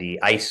the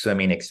ice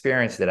swimming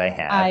experience that I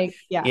have.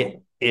 Yeah.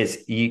 It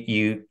is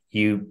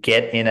you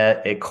get in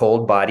a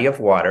cold body of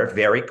water,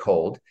 very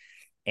cold,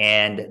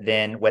 and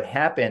then what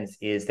happens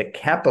is the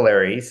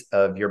capillaries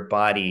of your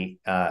body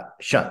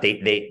shunt.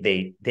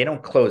 They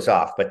don't close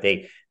off, but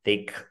they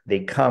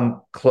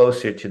come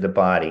closer to the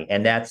body,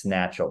 and that's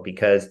natural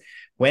because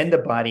when the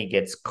body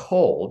gets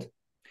cold,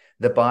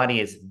 the body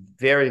is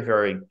very,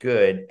 very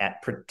good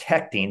at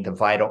protecting the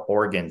vital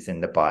organs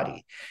in the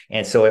body.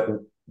 And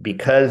so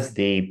because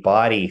the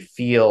body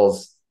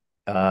feels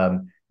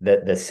the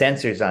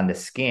sensors on the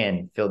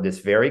skin feel this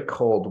very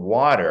cold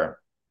water,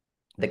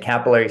 the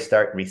capillaries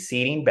start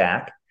receding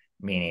back,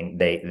 meaning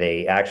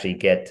they actually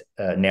get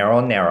narrow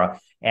and narrow,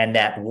 and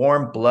that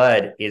warm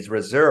blood is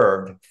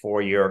reserved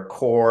for your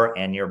core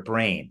and your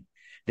brain.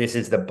 This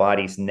is the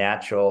body's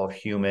natural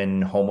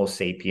human Homo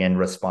sapien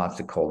response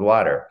to cold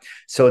water.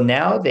 So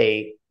now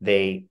they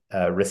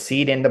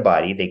recede in the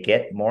body, they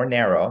get more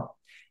narrow,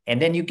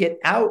 and then you get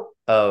out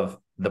of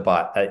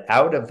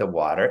the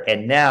water,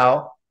 and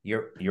now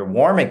you're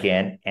warm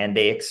again, and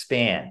they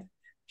expand.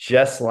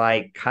 Just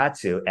like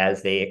KAATSU,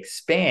 as they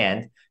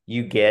expand,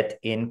 you get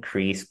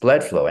increased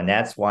blood flow. And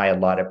that's why a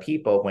lot of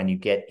people, when you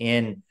get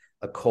in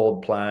a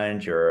cold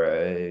plunge or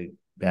a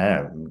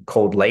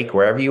cold lake,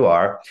 wherever you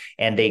are,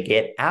 and they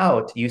get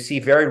out, you see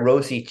very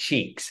rosy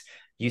cheeks.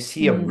 You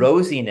see a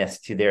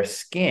rosiness to their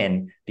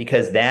skin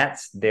because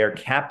that's their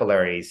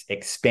capillaries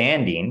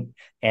expanding.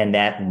 And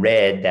that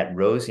red, that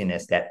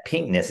rosiness, that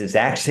pinkness is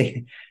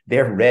actually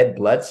their red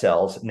blood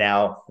cells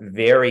now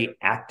very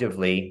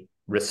actively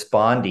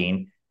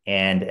responding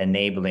and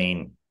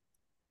enabling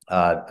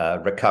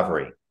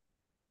recovery.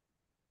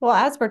 Well,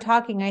 as we're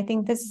talking, I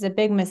think this is a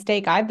big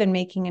mistake I've been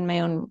making in my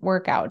own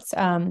workouts.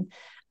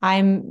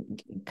 I'm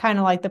kind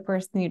of like the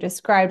person you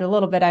described a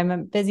little bit. I'm a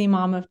busy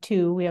mom of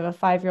two. We have a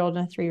 5-year-old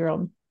and a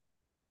 3-year-old.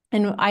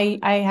 And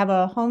I have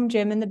a home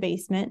gym in the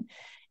basement.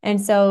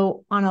 And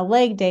so on a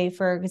leg day,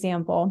 for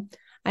example,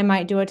 I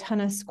might do a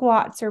ton of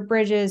squats or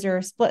bridges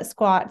or split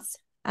squats,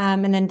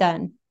 and then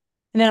done.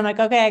 And then I'm like,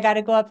 okay, I got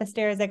to go up the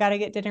stairs. I got to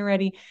get dinner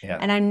ready. Yeah.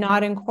 And I'm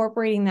not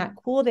incorporating that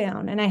cool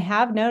down. And I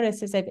have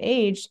noticed as I've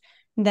aged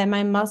that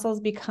my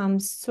muscles become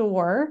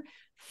sore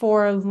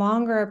for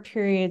longer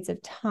periods of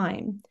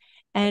time.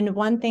 And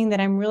one thing that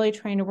I'm really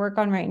trying to work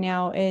on right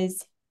now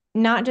is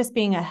not just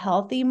being a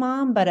healthy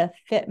mom, but a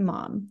fit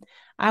mom.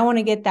 I want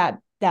to get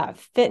that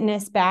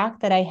fitness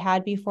back that I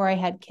had before I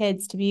had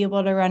kids to be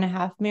able to run a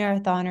half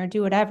marathon or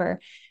do whatever.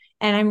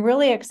 And I'm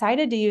really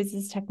excited to use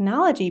this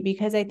technology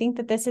because I think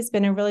that this has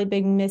been a really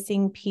big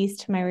missing piece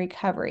to my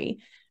recovery.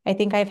 I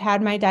think I've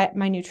had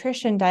my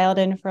nutrition dialed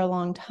in for a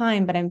long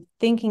time, but I'm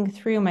thinking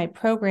through my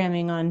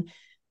programming on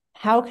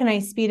how can I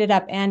speed it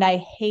up? And I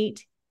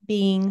hate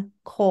being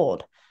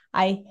cold.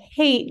 I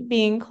hate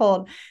being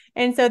cold.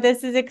 And so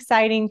this is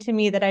exciting to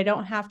me that I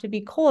don't have to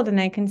be cold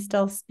and I can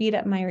still speed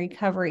up my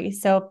recovery.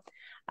 So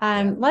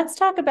let's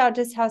talk about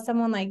just how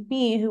someone like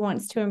me who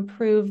wants to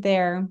improve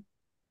their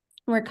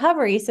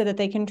recovery so that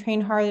they can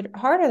train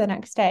harder the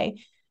next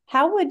day.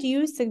 How would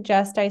you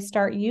suggest I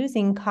start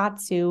using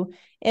KAATSU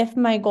if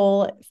my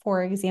goal,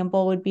 for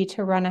example, would be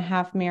to run a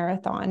half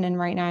marathon? And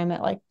right now I'm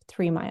at like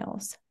 3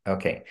 miles.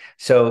 Okay.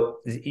 So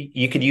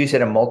you could use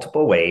it in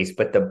multiple ways,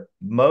 but the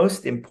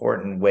most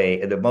important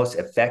way, the most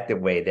effective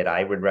way that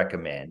I would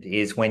recommend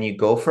is when you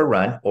go for a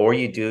run or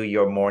you do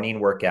your morning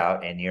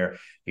workout and you're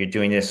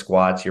doing your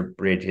squats, your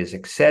bridges,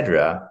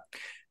 etc.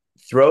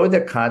 Throw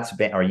the KAATSU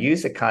band or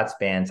use the KAATSU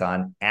bands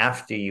on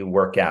after you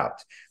work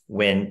out.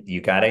 When you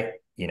gotta,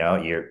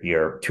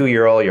 your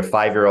 2-year-old, your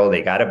 5-year-old,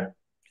 they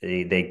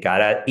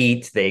gotta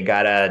eat, they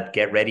gotta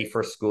get ready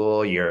for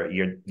school.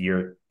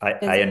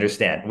 I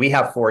understand. We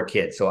have 4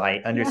 kids, so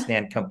I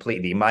understand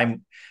completely. My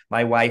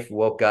wife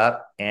woke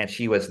up and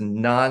she was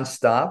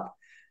nonstop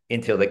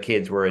until the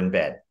kids were in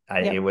bed.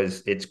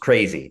 It's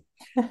crazy.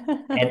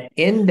 And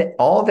in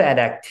all that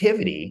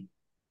activity,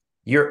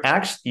 your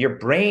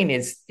brain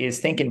is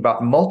thinking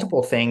about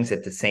multiple things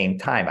at the same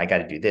time. I got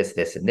to do this,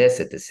 this, and this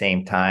at the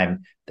same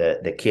time.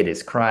 The kid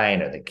is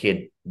crying, or the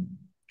kid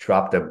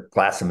dropped a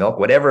glass of milk,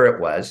 whatever it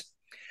was.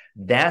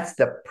 That's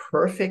the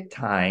perfect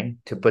time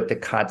to put the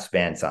KAATSU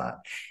bands on.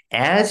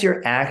 As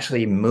you're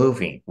actually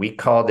moving, we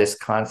call this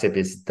concept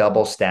is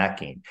double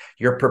stacking.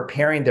 You're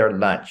preparing their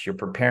lunch, you're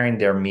preparing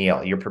their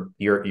meal,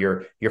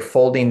 you're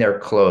folding their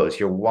clothes,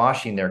 you're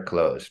washing their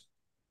clothes.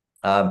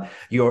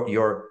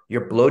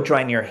 You're blow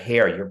drying your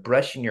hair, you're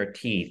brushing your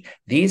teeth.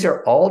 These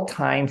are all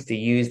times to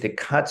use the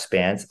KAATSU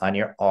bands on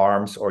your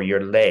arms or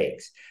your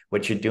legs.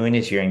 What you're doing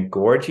is you're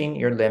engorging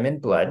your lemon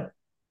blood.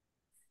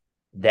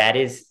 That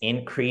is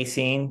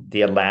increasing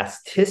the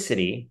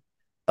elasticity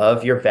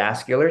of your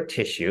vascular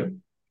tissue,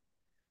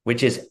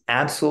 which is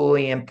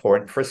absolutely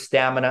important for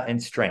stamina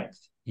and strength.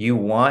 You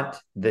want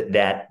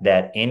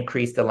that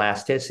increased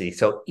elasticity.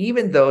 So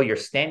even though you're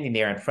standing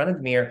there in front of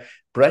the mirror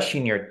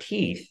brushing your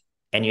teeth,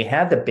 and you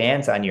have the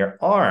bands on your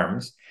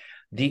arms,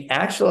 the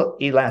actual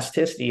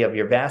elasticity of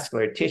your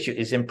vascular tissue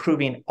is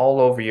improving all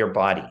over your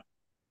body.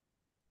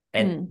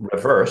 And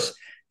reverse,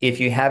 if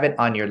you have it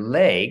on your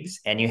legs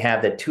and you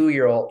have the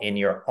 2-year-old in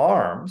your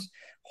arms,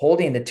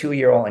 holding the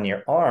 2-year-old in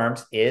your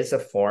arms is a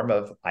form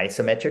of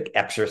isometric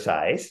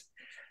exercise.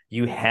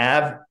 You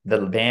have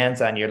the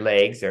bands on your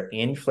legs, they're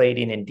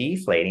inflating and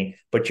deflating,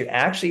 but you're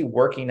actually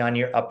working on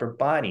your upper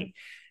body.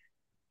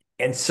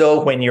 And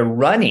so when you're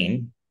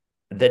running,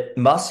 the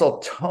muscle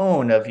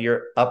tone of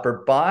your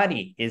upper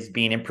body is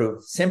being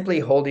improved simply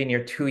holding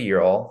your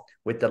 2-year-old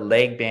with the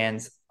leg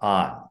bands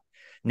on.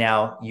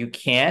 Now, you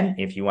can,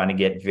 if you want to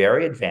get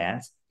very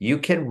advanced, you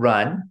can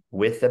run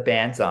with the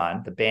bands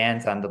on. The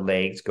bands on the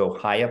legs go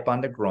high up on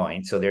the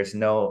groin, so there's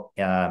no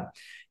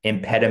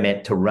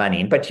impediment to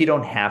running, but you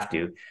don't have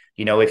to.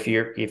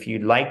 If you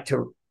like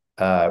to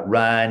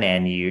run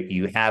and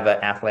you have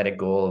an athletic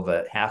goal of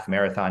a half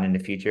marathon in the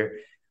future,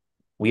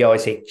 we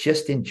always say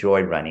just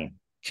enjoy running.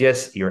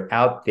 Just you're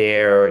out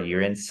there,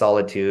 you're in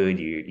solitude,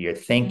 you're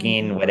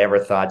thinking whatever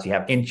thoughts you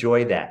have.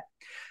 Enjoy that.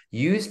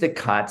 Use the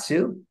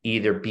KAATSU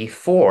either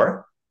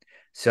before,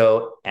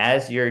 so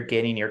as you're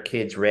getting your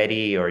kids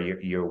ready or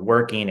you're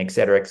working, et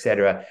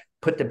cetera,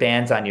 put the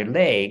bands on your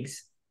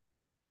legs,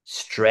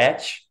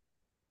 stretch,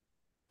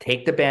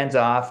 take the bands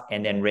off,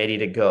 and then ready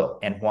to go.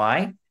 And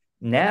why?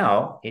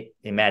 Now,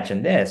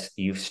 imagine this,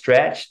 you've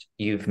stretched,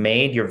 you've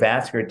made your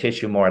vascular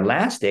tissue more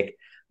elastic,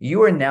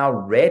 you are now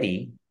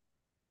ready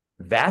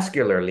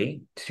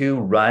vascularly to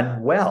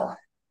run well.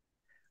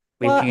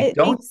 Well, If you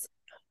don't,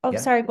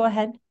 sorry, go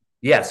ahead.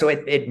 Yeah, so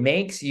it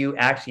makes you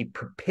actually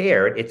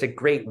prepared. It's a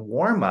great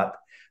warm-up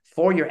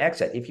for your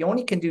exercise. If you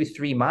only can do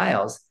 3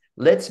 miles,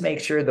 let's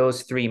make sure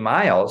those 3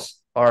 miles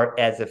are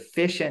as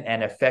efficient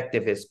and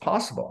effective as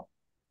possible.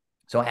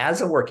 So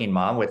as a working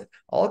mom with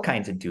all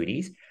kinds of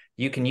duties,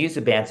 you can use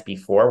the bands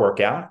before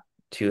workout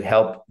to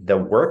help the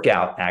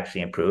workout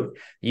actually improve.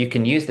 You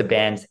can use the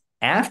bands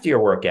after your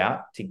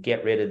workout to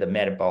get rid of the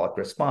metabolic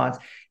response.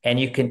 And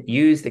you can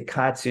use the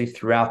KAATSU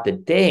throughout the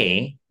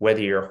day,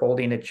 whether you're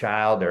holding a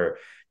child or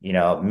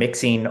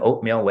mixing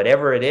oatmeal,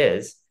 whatever it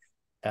is,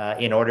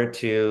 in order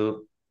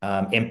to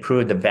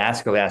improve the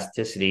vascular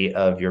elasticity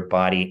of your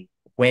body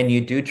when you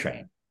do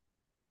train.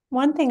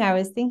 One thing I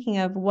was thinking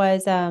of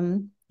was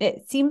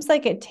it seems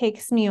like it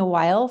takes me a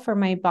while for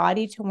my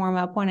body to warm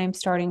up when I'm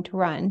starting to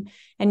run.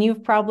 And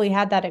you've probably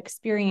had that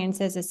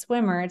experience as a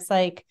swimmer. It's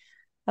like,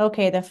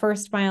 okay, the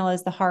first mile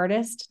is the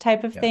hardest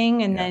type of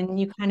thing. And then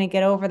you kind of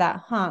get over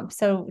that hump.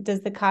 So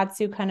does the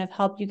KAATSU kind of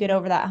help you get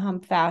over that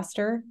hump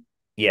faster?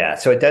 Yeah,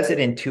 so it does it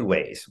in 2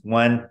 ways.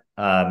 One,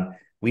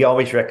 we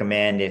always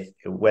recommend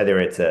whether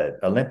it's an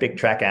Olympic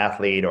track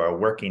athlete or a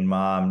working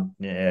mom,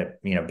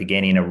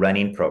 beginning a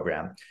running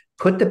program,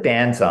 put the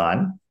bands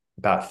on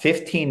about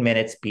 15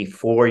 minutes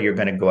before you're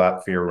going to go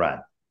out for your run.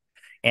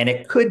 And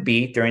it could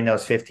be during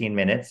those 15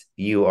 minutes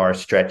you are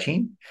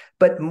stretching,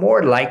 but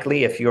more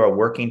likely if you're a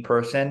working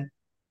person,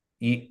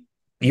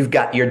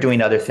 you're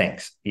doing other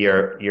things.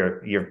 You're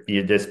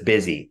just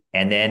busy.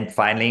 And then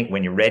finally,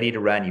 when you're ready to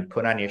run, you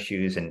put on your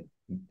shoes and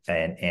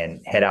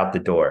head out the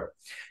door.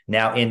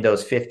 Now, in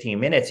those 15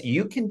 minutes,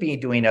 you can be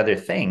doing other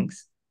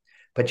things,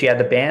 but you have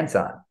the bands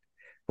on.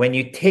 When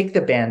you take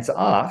the bands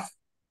off,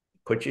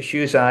 put your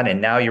shoes on, and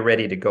now you're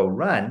ready to go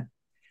run,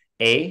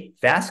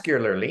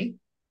 vascularly,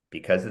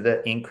 because of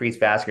the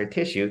increased vascular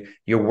tissue,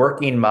 your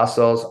working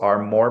muscles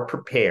are more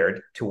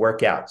prepared to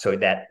work out. So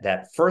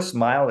that first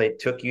mile it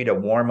took you to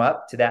warm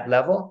up to that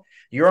level,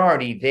 you're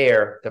already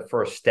there the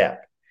first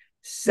step.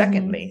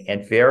 Secondly,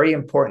 and very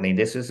importantly,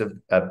 this is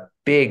a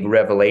big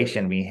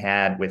revelation we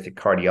had with the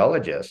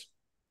cardiologist.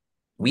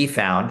 We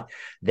found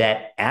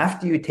that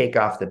after you take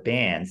off the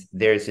bands,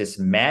 there's this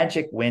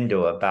magic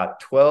window about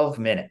 12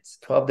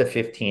 to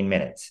 15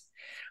 minutes,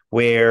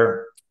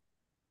 where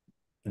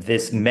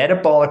this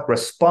metabolic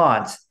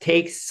response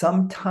takes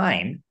some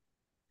time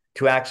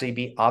to actually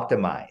be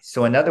optimized.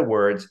 So in other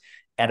words,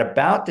 at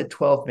about the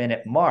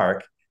 12-minute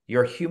mark,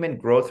 your human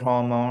growth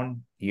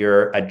hormone,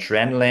 your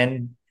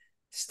adrenaline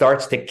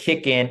starts to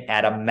kick in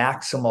at a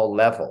maximal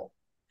level.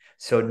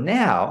 So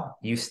now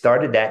you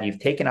started that, you've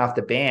taken off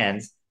the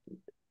bands,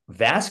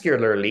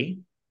 vascularly,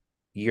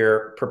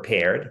 you're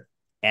prepared.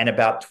 And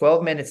about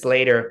 12 minutes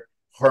later,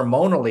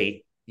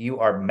 hormonally, you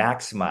are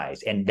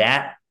maximized. And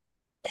that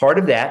part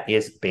of that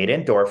is beta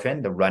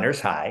endorphin, the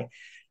runner's high.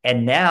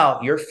 And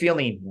now you're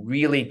feeling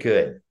really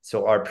good.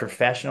 So our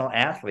professional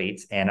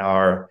athletes and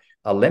our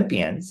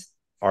Olympians,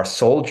 our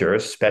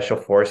soldiers, special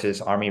forces,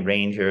 Army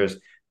Rangers,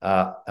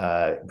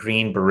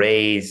 Green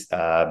Berets,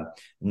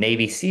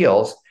 Navy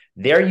SEALs,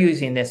 they're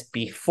using this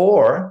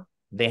before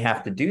they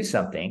have to do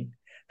something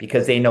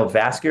because they know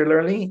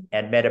vascularly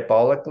and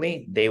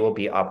metabolically, they will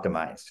be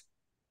optimized.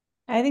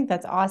 I think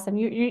that's awesome.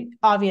 You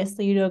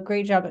obviously you do a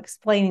great job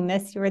explaining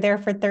this. You were there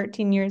for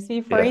 13 years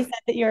before you said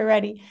that you were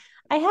ready.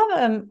 I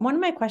have one of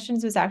my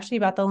questions was actually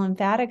about the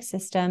lymphatic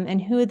system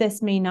and who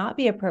this may not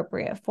be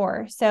appropriate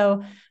for.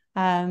 So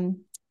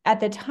at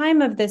the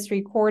time of this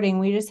recording,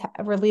 we just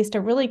released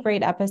a really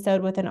great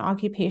episode with an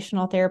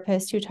occupational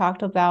therapist who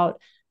talked about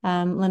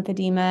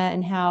lymphedema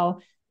and how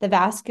the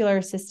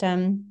vascular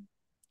system,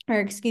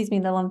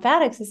 the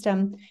lymphatic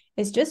system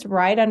is just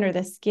right under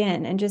the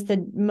skin, and just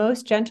the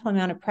most gentle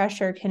amount of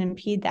pressure can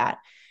impede that.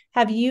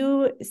 Have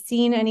you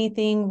seen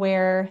anything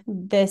where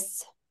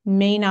this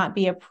may not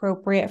be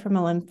appropriate from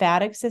a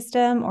lymphatic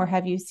system, or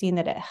have you seen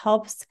that it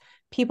helps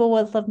people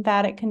with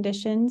lymphatic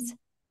conditions?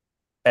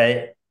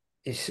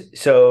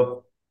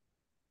 So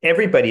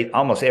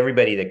almost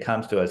everybody that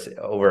comes to us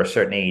over a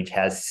certain age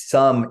has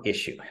some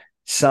issue.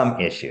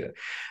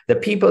 The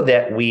people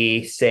that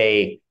we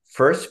say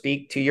first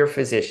speak to your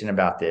physician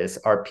about this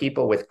are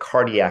people with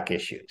cardiac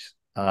issues.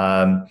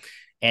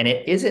 And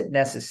it isn't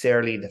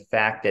necessarily the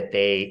fact that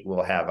they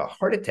will have a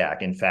heart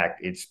attack. In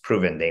fact, it's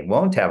proven they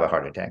won't have a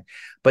heart attack.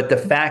 But the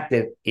fact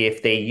that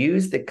if they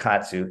use the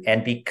KAATSU,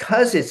 and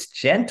because it's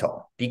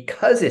gentle,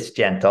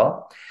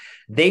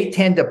 they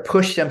tend to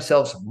push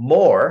themselves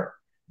more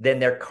than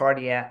their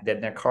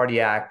cardiologist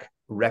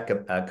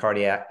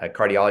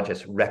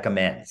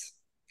recommends.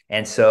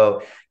 And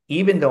so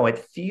even though it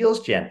feels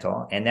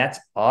gentle, and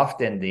that's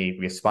often the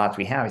response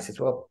we have, he says,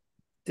 well,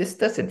 this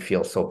doesn't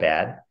feel so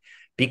bad.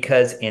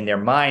 Because in their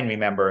mind,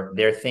 remember,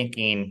 they're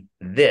thinking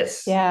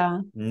this,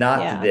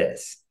 not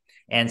this.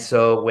 And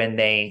so when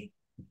they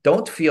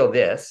don't feel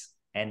this,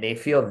 and they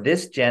feel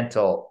this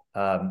gentle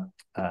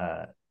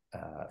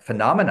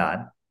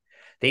phenomenon,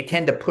 they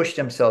tend to push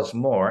themselves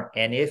more.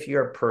 And if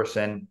you're a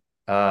person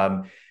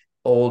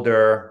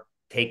older,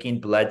 taking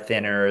blood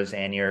thinners,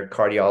 and your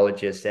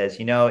cardiologist says,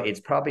 it's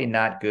probably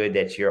not good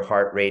that your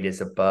heart rate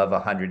is above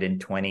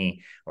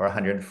 120 or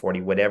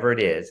 140, whatever it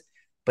is,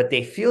 but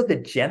they feel the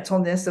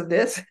gentleness of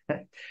this,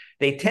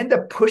 they tend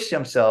to push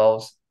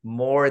themselves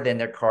more than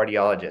their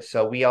cardiologist.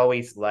 So we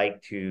always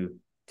like to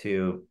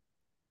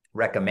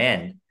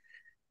recommend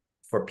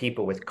for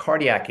people with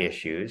cardiac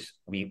issues,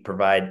 we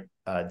provide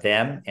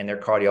them and their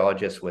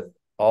cardiologist with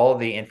all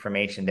the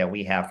information that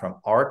we have from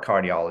our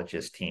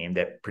cardiologist team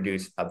that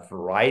produce a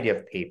variety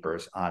of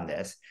papers on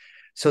this,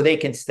 so they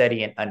can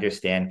study and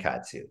understand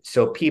KAATSU.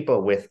 So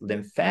people with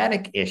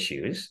lymphatic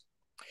issues,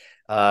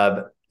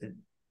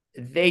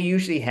 they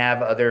usually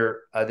have other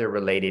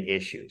related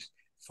issues.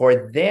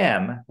 For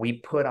them, we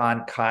put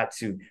on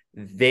KAATSU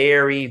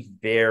very,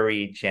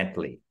 very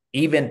gently,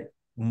 even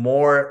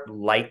more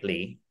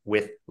lightly,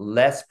 with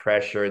less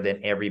pressure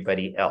than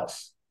everybody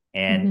else.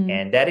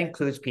 And that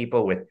includes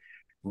people with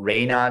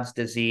Raynaud's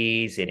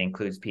disease. It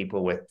includes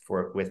people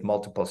with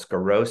multiple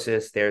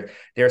sclerosis. There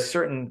are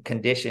certain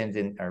conditions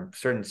or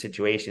certain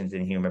situations in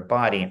the human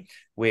body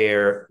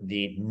where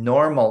the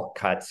normal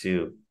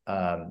KAATSU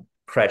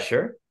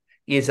pressure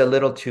is a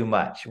little too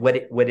much. What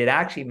it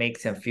actually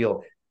makes them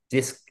feel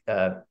they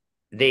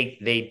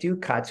do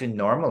KAATSU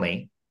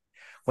normally.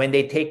 When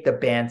they take the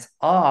bands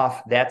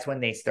off, that's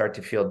when they start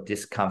to feel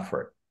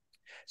discomfort.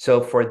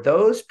 So for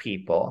those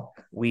people,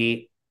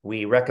 we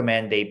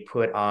recommend they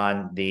put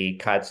on the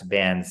KAATSU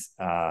bands.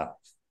 I'll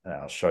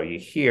show you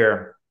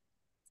here,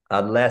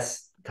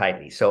 less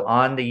tightly. So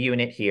on the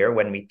unit here,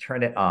 when we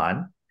turn it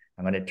on,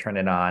 I'm going to turn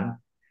it on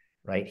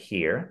right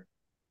here.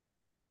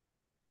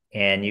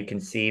 And you can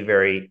see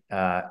very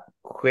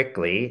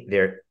quickly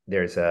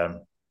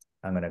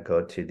I'm going to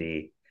go to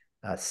the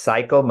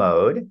cycle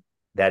mode.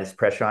 That is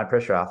pressure on,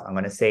 pressure off. I'm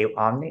going to say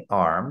on the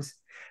arms.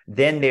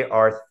 Then there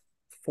are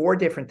 4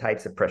 different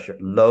types of pressure: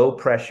 low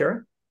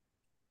pressure,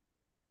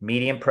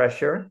 medium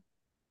pressure,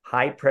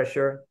 high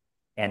pressure,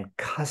 and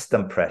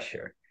custom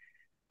pressure.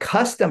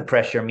 Custom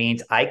pressure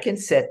means I can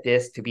set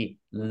this to be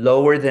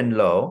lower than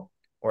low,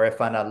 or if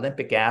I'm an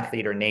Olympic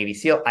athlete or Navy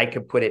SEAL, I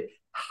could put it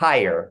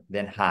higher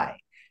than high.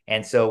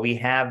 And so we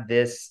have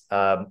this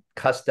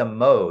custom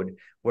mode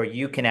where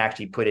you can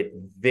actually put it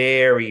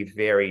very,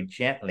 very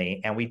gently.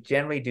 And we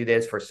generally do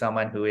this for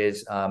someone who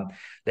is,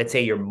 let's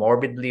say you're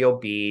morbidly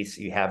obese,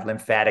 you have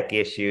lymphatic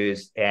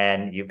issues,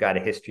 and you've got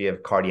a history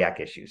of cardiac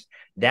issues.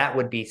 That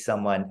would be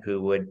someone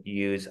who would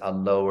use a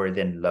lower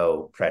than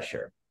low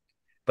pressure.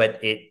 But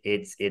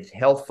it's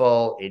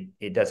helpful.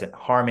 It doesn't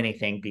harm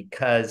anything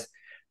because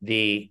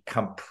the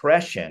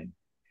compression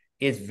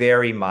is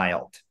very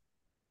mild.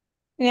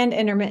 And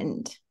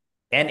intermittent.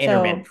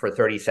 For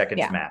 30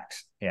 seconds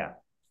max.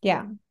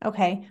 Yeah.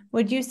 Okay.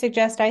 Would you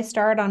suggest I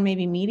start on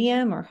maybe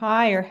medium or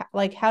high, or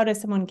like how does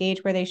someone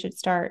gauge where they should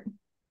start?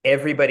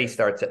 Everybody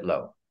starts at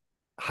low,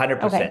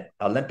 100%. Okay.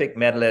 Olympic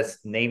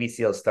medalists, Navy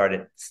SEALs start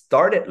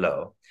at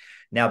low.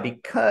 Now,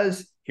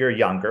 because you're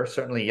younger,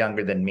 certainly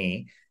younger than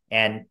me,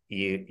 and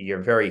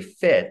you're very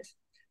fit,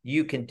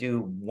 you can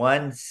do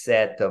one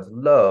set of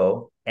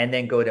low and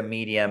then go to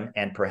medium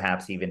and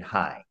perhaps even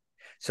high.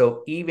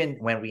 So even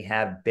when we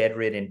have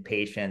bedridden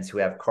patients who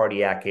have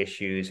cardiac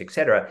issues, et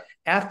cetera,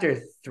 after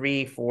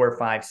 3, 4,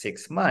 5,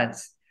 6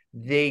 months,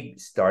 they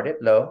start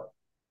at low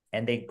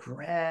and they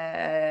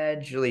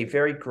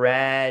very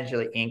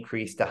gradually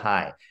increase to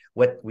high.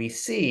 What we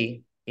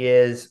see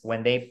is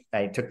when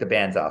I took the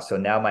bands off, so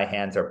now my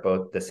hands are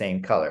both the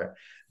same color,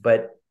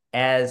 but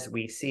as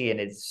we see, and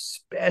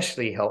it's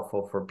especially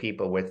helpful for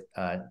people with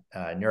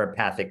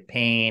neuropathic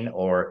pain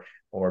or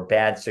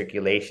bad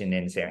circulation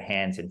in their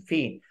hands and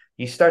feet,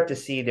 you start to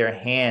see their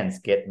hands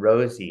get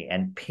rosy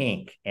and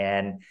pink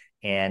and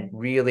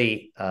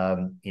really,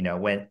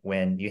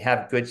 when you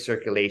have good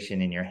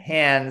circulation in your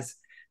hands,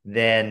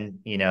 then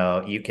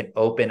you can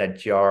open a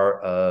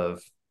jar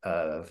of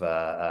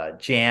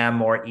jam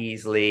more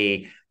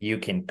easily. You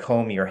can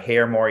comb your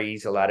hair more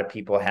easily. A lot of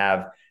people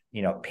have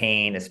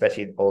pain,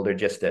 especially older,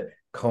 just to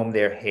comb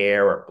their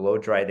hair or blow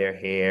dry their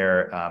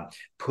hair,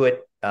 put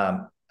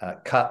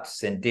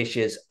cups and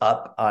dishes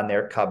up on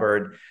their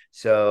cupboard.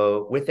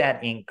 So with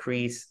that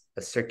increase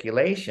of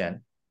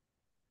circulation,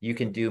 you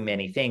can do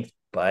many things,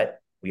 but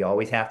we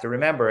always have to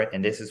remember,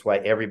 and this is why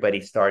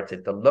everybody starts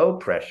at the low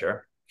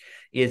pressure,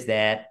 is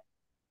that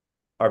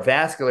our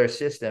vascular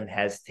system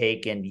has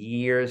taken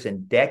years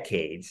and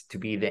decades to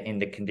be in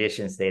the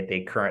conditions that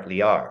they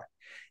currently are.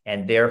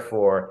 And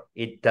therefore,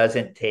 it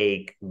doesn't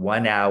take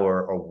 1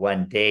 hour or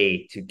 1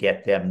 day to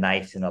get them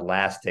nice and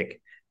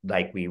elastic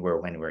like we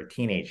were when we were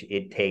teenage.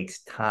 It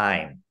takes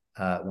time,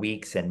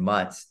 weeks and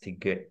months to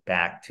get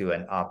back to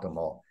an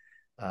optimal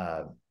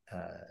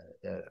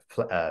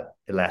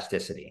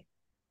elasticity.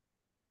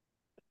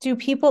 Do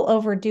people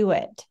overdo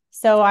it?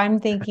 So I'm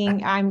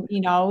thinking,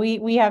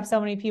 we have so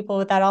many people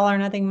with that all or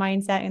nothing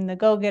mindset and the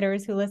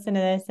go-getters who listen to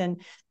this,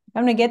 and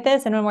I'm going to get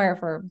this and I'm going to wear it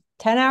for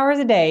 10 hours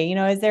a day.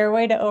 Is there a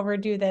way to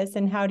overdo this?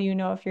 And how do you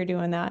know if you're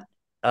doing that?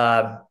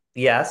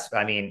 Yes.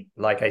 I mean,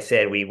 like I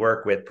said, we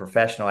work with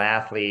professional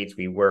athletes.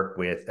 We work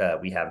with,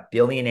 we have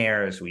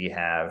billionaires. We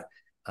have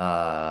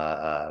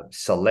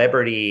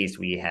celebrities.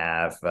 We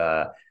have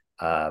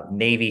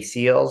Navy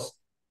SEALs.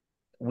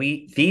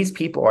 These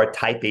people are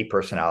type A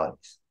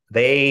personalities.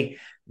 They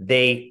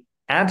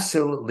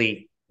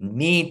absolutely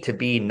need to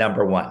be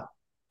number one.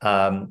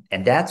 And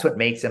that's what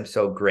makes them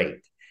so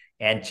great.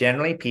 And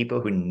generally, people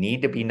who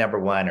need to be number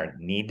one or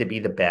need to be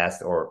the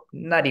best, or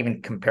not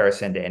even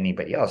comparison to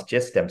anybody else,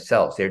 just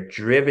themselves. They're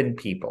driven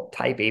people,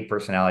 type A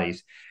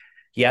personalities.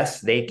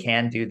 Yes, they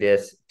can do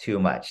this too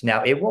much.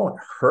 Now, it won't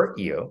hurt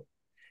you.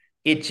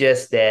 It's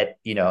just that,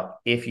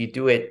 if you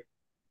do it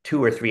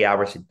 2 or 3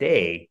 hours a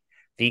day,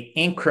 the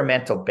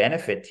incremental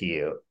benefit to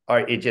you,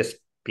 it just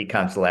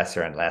becomes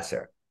lesser and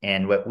lesser.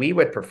 And what we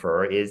would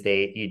prefer is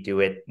you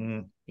do it,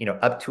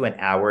 up to an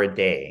hour a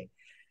day,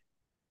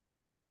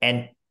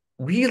 and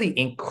really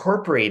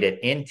incorporate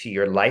it into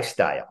your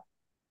lifestyle.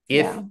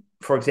 If,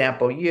 for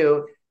example,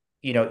 you're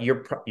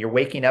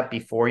waking up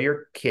before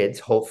your kids,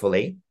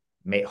 hopefully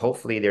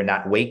they're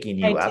not waking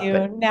you up.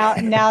 But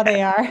now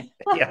they are.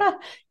 Yeah.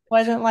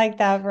 Wasn't like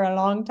that for a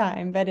long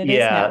time, but it is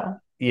Yeah. now.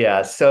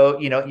 Yeah. So,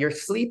 your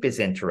sleep is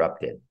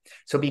interrupted.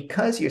 So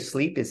because your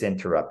sleep is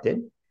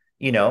interrupted,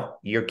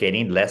 you're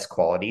getting less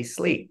quality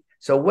sleep.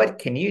 So what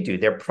can you do?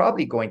 They're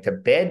probably going to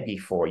bed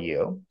before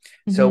you.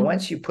 So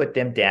once you put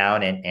them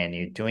down and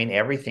you're doing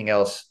everything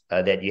else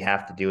that you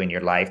have to do in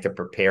your life to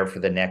prepare for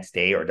the next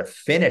day or to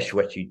finish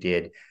what you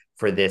did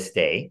for this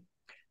day,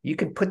 you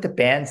can put the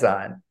bands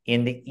on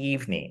in the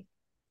evening,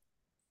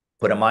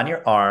 put them on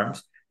your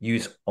arms,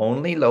 use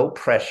only low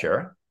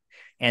pressure.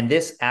 And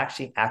this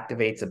actually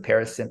activates the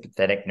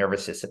parasympathetic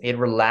nervous system. It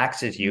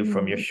relaxes you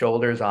from your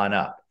shoulders on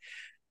up.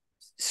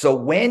 So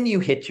when you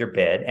hit your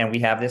bed, and we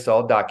have this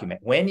all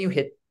documented, when you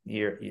hit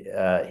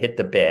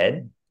the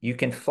bed, you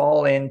can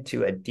fall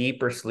into a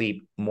deeper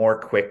sleep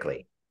more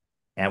quickly.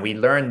 And we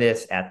learned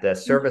this at the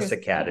service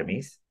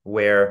academies,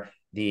 where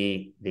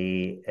the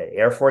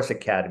Air Force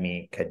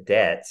Academy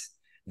cadets,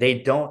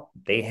 they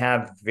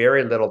have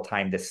very little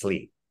time to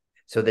sleep.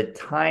 So the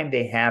time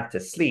they have to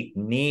sleep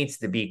needs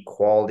to be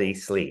quality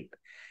sleep.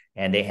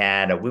 And they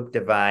had a Whoop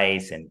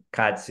device and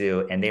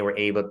KAATSU, and they were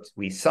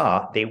we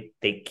saw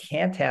they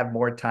can't have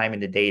more time in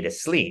the day to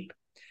sleep,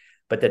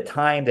 but the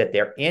time that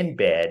they're in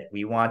bed,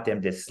 we want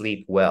them to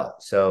sleep well.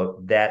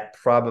 So that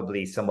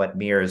probably somewhat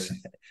mirrors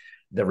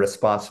the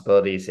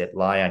responsibilities that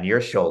lie on your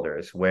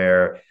shoulders,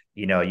 where,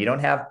 you don't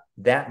have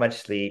that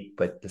much sleep,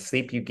 but the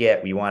sleep you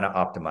get, we want to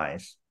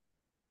optimize.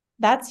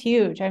 That's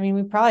huge. I mean,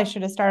 we probably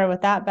should have started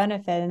with that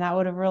benefit, and that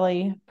would have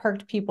really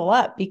perked people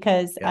up,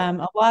 because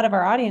a lot of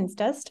our audience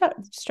does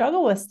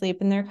struggle with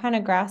sleep, and they're kind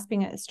of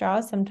grasping at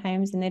straws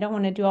sometimes, and they don't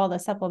want to do all the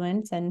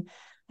supplements. And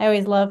I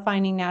always love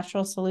finding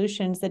natural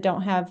solutions that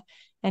don't have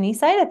any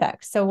side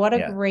effects. So what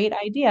a great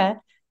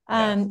idea.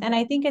 And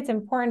I think it's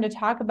important to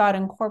talk about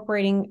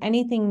incorporating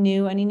anything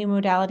new, any new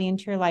modality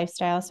into your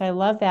lifestyle. So I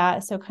love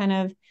that. So kind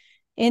of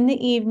in the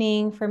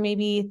evening for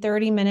maybe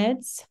 30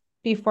 minutes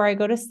before I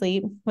go to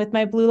sleep with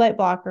my blue light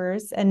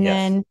blockers, and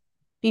then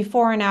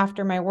before and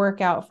after my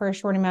workout for a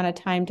short amount of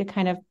time to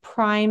kind of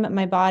prime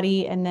my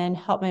body and then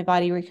help my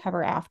body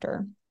recover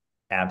after.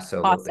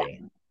 Absolutely.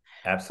 Awesome.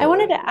 Absolutely. I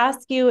wanted to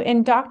ask you,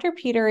 in Dr.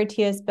 Peter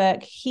Attia's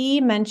book,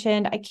 he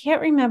mentioned, I can't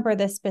remember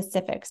the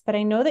specifics, but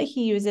I know that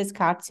he uses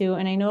KAATSU,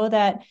 and I know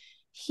that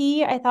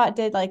I thought,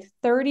 did like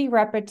 30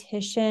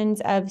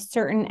 repetitions of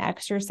certain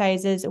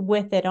exercises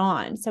with it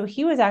on. So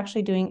he was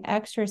actually doing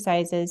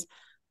exercises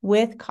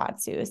with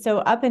KAATSU. So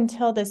up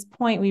until this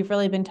point, we've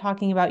really been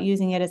talking about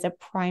using it as a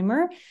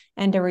primer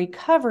and a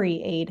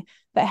recovery aid,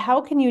 but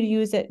how can you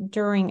use it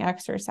during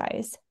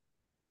exercise?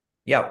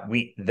 Yeah,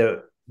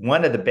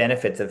 one of the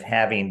benefits of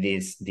having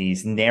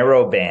these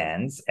narrow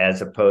bands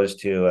as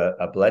opposed to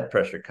a blood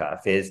pressure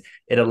cuff is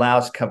it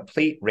allows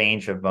complete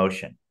range of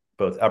motion,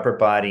 both upper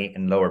body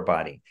and lower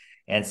body.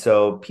 And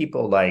so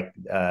people like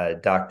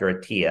Dr.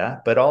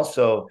 Attia, but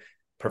also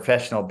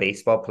professional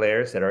baseball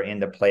players that are in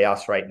the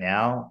playoffs right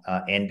now,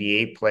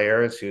 NBA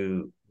players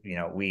who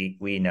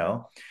we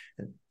know,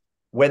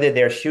 whether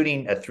they're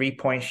shooting a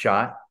 3-point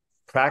shot,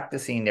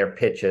 practicing their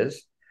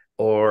pitches,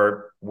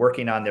 or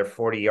working on their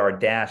 40-yard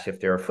dash if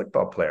they're a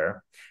football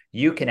player,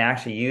 you can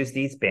actually use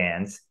these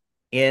bands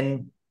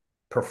in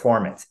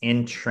performance,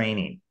 in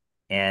training.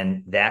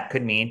 And that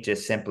could mean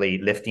just simply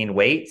lifting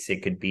weights.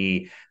 It could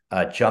be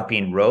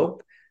jumping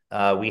rope.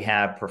 We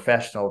have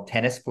professional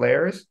tennis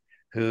players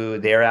who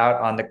they're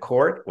out on the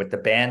court with the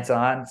bands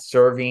on,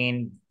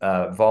 serving,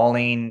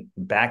 volleying,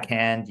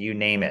 backhand, you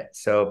name it.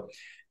 So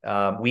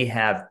we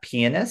have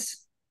pianists.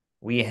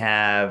 We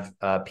have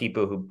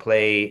people who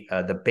play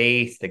the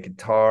bass, the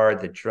guitar,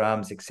 the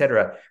drums,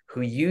 etc.,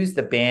 who use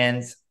the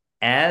bands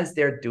as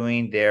they're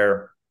doing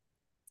their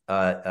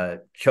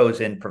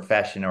chosen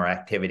profession or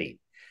activity.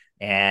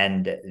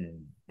 And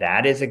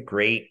that is a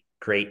great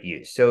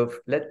use. So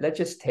let's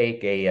just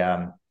take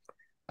a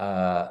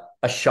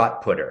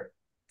shot putter,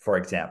 for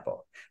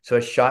example. So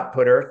a shot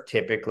putter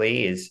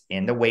typically is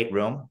in the weight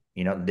room,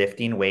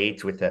 lifting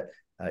weights with a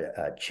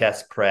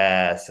chest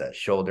press, a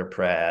shoulder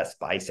press,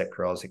 bicep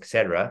curls,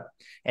 etc.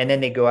 And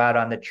then they go out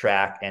on the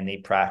track and they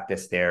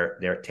practice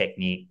their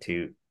technique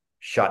to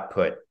shot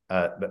put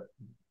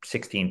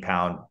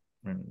 16-pound,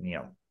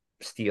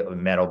 steel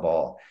metal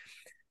ball.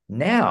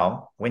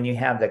 Now, when you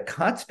have the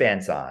KAATSU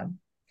bands on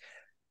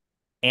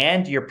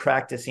and you're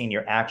practicing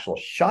your actual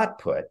shot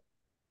put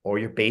or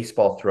your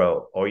baseball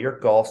throw or your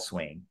golf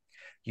swing,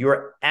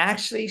 you're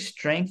actually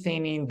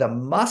strengthening the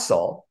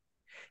muscle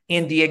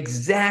in the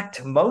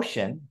exact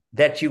motion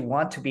that you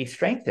want to be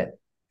strengthened.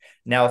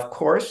 Now, of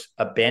course,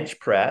 a bench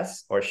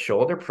press or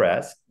shoulder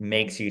press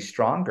makes you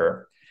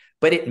stronger,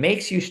 but it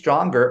makes you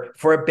stronger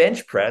for a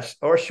bench press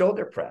or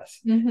shoulder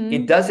press. Mm-hmm.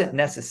 It doesn't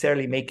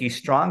necessarily make you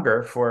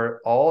stronger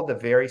for all the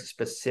very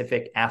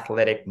specific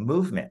athletic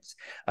movements,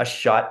 a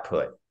shot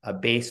put, a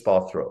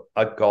baseball throw,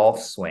 a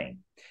golf swing.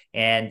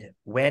 And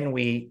when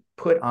we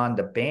put on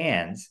the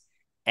bands,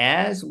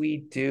 as we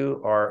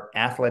do our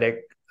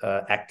athletic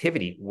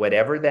activity,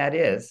 whatever that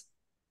is,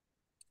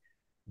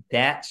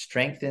 that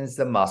strengthens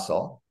the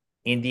muscle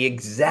in the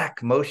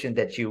exact motion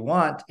that you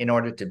want in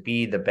order to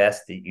be the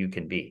best that you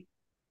can be.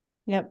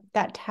 Yep,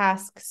 that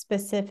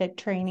task-specific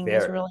training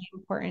is really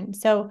important.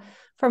 So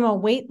from a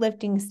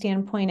weightlifting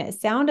standpoint, it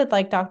sounded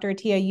like Dr.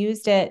 Attia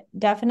used it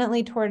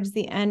definitely towards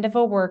the end of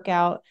a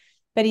workout,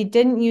 but he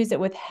didn't use it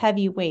with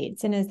heavy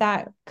weights. And is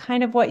that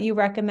kind of what you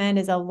recommend,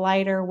 is a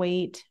lighter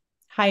weight,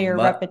 higher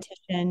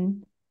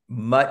repetition?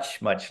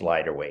 Much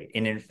lighter weight.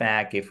 And in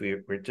fact, if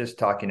we're just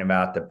talking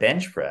about the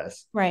bench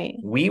press, right,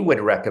 we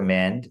would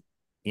recommend,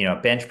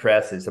 bench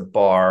press is a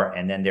bar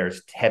and then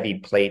there's heavy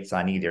plates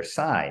on either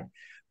side.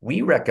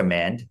 We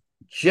recommend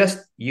just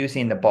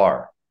using the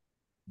bar,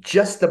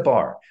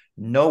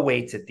 no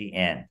weights at the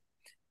end.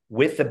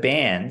 With the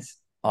bands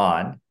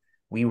on,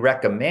 we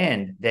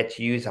recommend that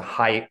you use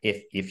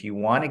if you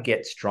want to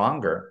get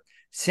stronger,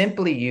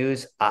 simply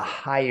use a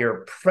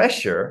higher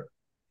pressure,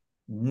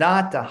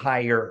 not a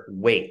higher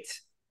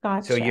weight.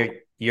 Gotcha. So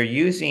you're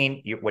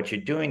using, what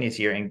you're doing is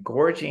you're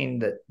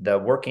engorging the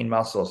working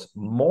muscles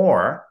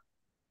more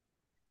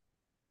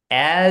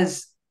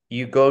as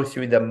you go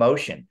through the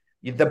motion.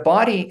 The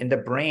body and the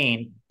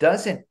brain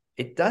doesn't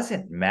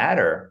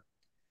matter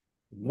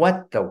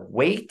what the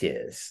weight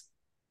is.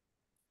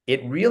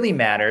 It really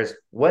matters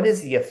what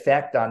is the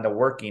effect on the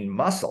working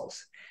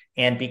muscles.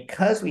 And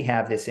because we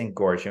have this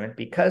engorgement,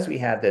 because we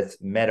have this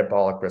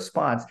metabolic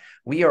response,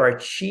 we are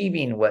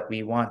achieving what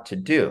we want to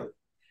do.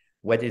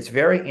 What is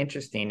very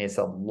interesting is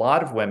a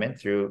lot of women,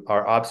 through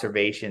our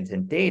observations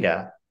and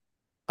data,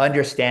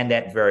 understand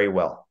that very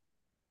well.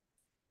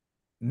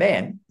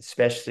 Men,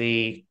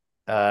 especially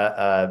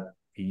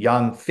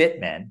young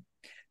fit men,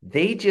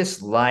 they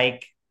just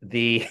like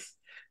the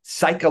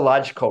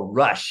psychological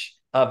rush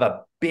of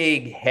a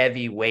big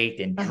heavy weight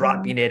and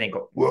dropping it and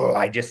go, whoa,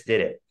 I just did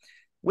it.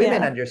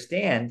 Women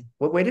understand,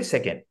 well, wait a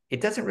second.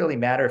 It doesn't really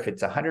matter if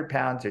it's 100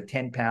 pounds or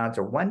 10 pounds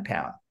or 1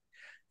 pound.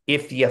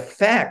 If the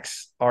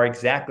effects are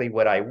exactly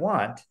what I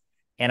want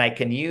and I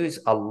can use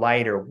a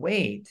lighter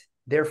weight,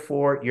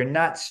 therefore you're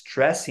not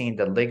stressing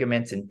the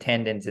ligaments and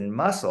tendons and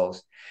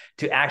muscles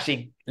to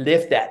actually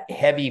lift that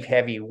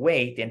heavy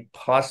weight and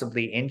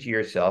possibly injure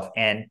yourself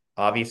and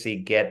obviously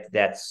get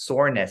that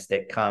soreness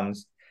that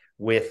comes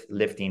with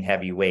lifting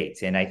heavy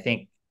weights. And I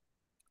think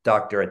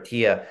Dr.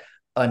 Attia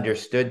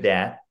understood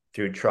that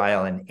through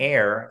trial and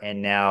error.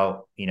 And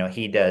now,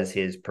 he does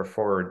his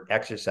preferred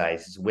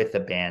exercises with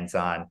the bands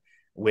on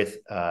with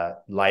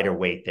lighter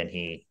weight than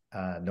he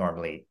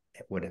normally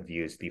would have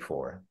used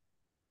before.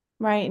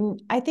 Right.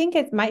 And I think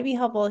it might be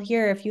helpful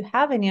here if you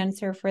have an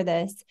answer for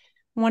this.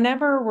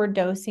 Whenever we're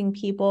dosing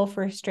people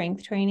for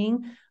strength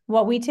training,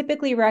 what we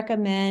typically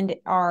recommend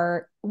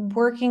are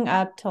working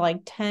up to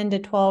like 10 to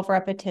 12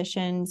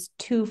 repetitions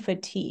to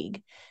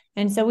fatigue.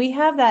 And so we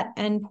have that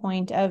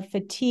endpoint of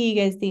fatigue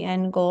as the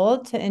end goal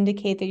to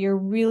indicate that you're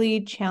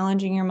really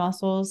challenging your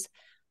muscles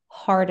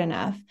hard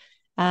enough.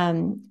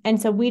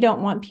 And so we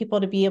don't want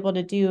people to be able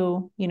to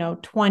do,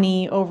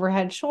 20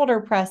 overhead shoulder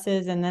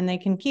presses and then they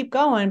can keep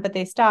going, but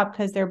they stop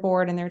because they're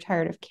bored and they're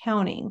tired of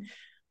counting.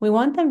 We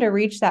want them to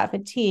reach that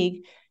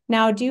fatigue.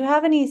 Now, do you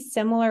have any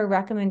similar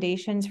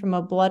recommendations from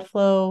a blood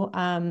flow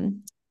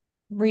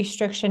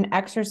restriction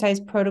exercise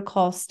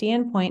protocol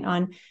standpoint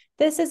on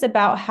this is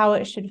about how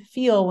it should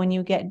feel when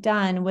you get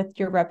done with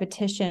your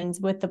repetitions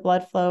with the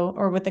blood flow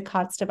or with the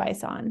KAATSU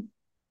device on?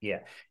 Yeah.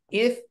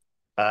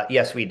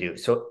 Yes, we do.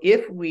 So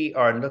if we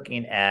are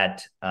looking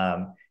at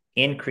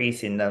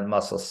increase in the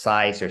muscle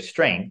size or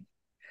strength,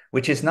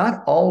 which is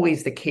not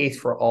always the case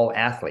for all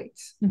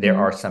athletes. Mm-hmm. There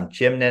are some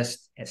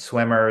gymnasts and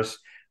swimmers,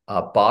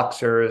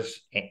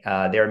 boxers.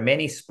 There are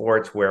many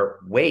sports where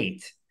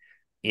weight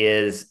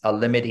is a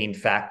limiting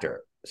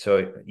factor.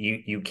 So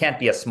you can't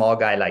be a small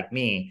guy like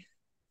me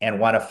and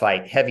want to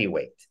fight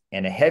heavyweight.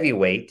 And a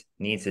heavyweight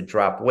needs to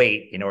drop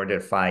weight in order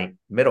to fight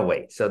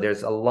middleweight. So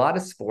there's a lot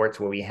of sports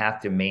where we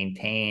have to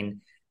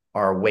maintain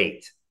our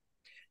weight.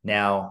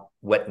 Now,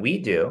 what we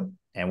do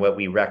and what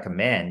we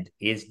recommend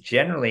is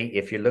generally,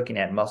 if you're looking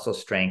at muscle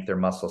strength or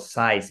muscle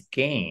size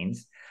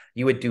gains,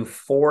 you would do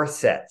 4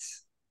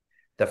 sets.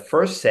 The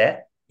first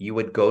set, you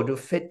would go to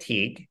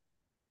fatigue,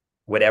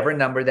 whatever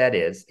number that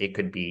is. It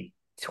could be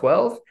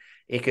 12,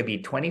 it could be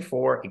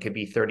 24, it could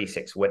be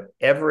 36,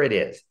 whatever it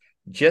is.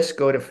 Just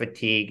go to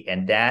fatigue,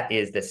 and that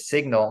is the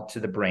signal to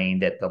the brain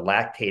that the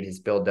lactate has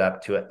built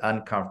up to an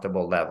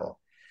uncomfortable level.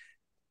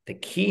 The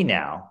key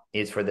now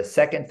is for the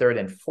second, third,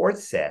 and fourth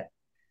set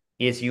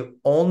is you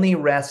only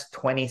rest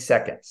 20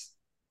 seconds.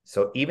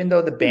 So even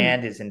though the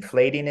band is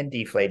inflating and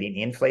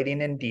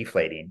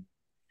deflating,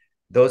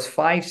 those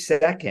 5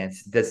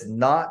 seconds does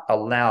not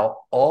allow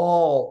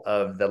all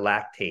of the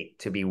lactate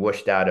to be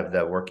whooshed out of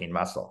the working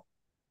muscle.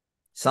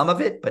 Some of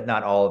it, but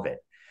not all of it.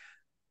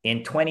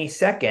 In 20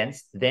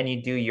 seconds, then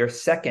you do your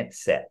second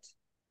set.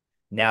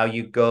 Now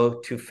you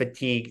go to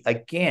fatigue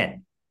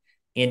again.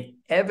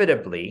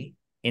 Inevitably,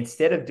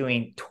 instead of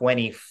doing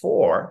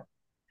 24,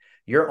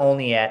 you're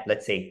only at,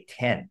 let's say,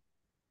 10.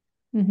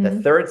 Mm-hmm.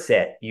 The third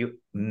set, you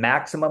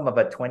maximum of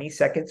a 20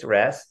 seconds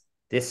rest.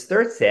 This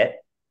third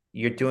set,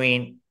 you're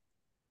doing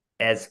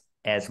as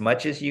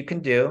much as you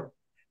can do.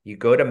 You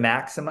go to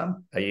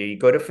maximum, you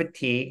go to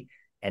fatigue,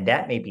 and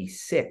that may be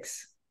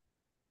 6.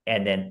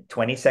 And then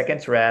 20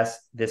 seconds rest.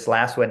 This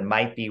last one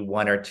might be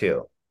 1 or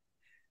 2.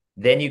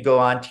 Then you go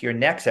on to your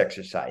next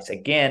exercise.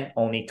 Again,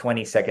 only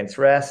 20 seconds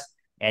rest,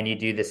 and you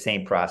do the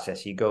same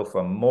process. You go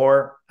from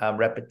more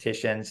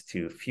repetitions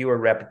to fewer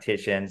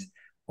repetitions,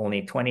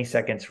 only 20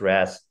 seconds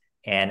rest.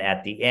 And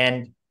at the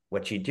end,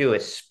 what you do,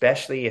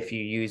 especially if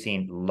you're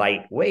using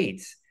light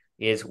weights,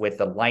 is with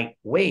the light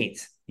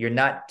weights, you're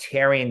not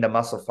tearing the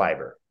muscle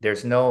fiber.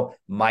 There's no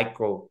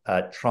micro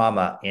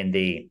trauma in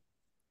the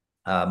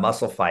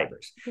muscle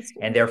fibers.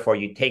 And therefore,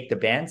 you take the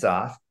bands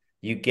off,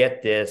 you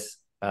get this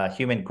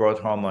human growth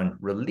hormone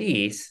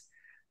release,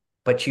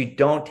 but you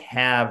don't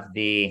have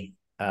the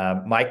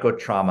micro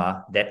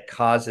trauma that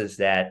causes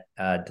that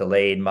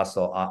delayed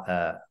muscle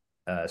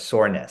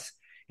soreness.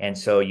 And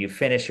so you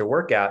finish your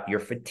workout, you're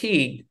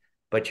fatigued,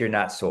 but you're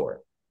not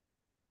sore.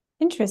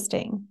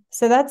 Interesting.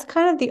 So that's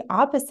kind of the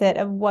opposite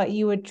of what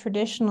you would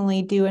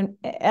traditionally do. And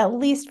at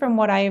least from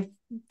what I've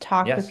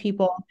talked with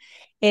people,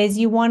 is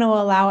you want to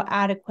allow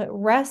adequate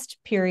rest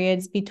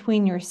periods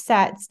between your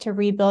sets to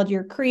rebuild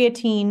your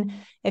creatine.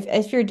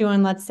 If you're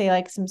doing, let's say,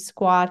 like some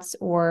squats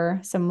or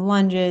some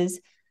lunges,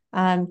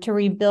 to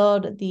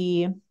rebuild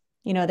the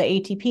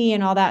ATP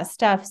and all that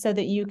stuff so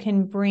that you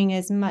can bring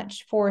as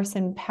much force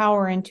and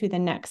power into the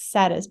next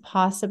set as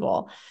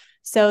possible.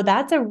 So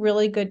that's a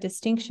really good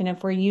distinction.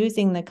 If we're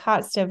using the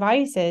KAATSU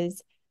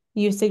devices,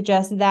 you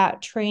suggest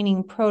that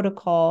training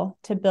protocol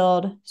to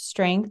build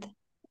strength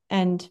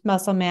and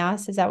muscle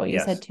mass. Is that what you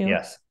said too?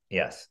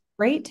 Yes.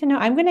 Great to know.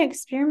 I'm going to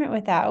experiment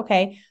with that.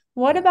 Okay.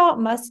 What about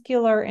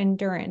muscular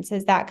endurance?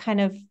 Is that kind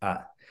of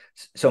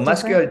so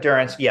muscular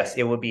endurance? Yes,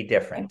 it will be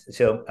different. Okay.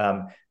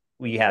 So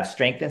we have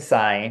strength and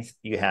size,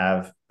 you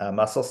have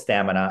muscle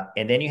stamina,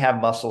 and then you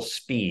have muscle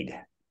speed.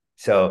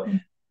 So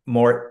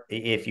more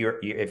if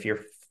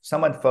you're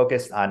someone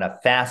focused on a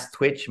fast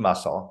twitch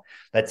muscle,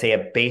 let's say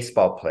a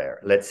baseball player,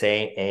 let's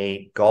say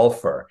a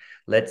golfer,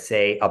 let's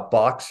say a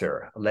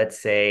boxer, let's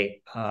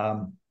say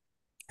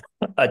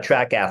a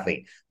track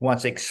athlete who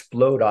wants to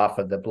explode off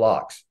of the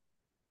blocks.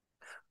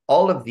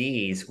 All of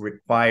these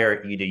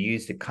require you to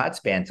use the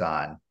KAATSU bands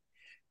on,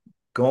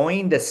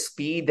 going the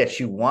speed that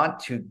you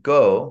want to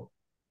go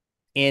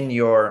in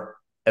your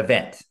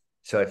event.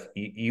 So if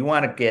you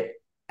want to get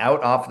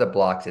out off the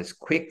blocks as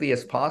quickly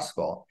as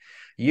possible,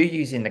 you're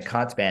using the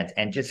KAATSU bands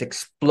and just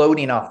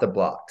exploding off the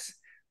blocks.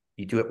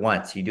 You do it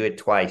once, you do it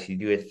twice, you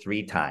do it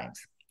 3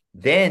 times.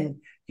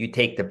 Then you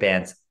take the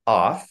bands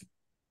off,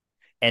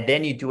 and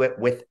then you do it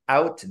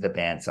without the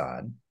bands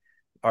on.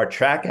 Our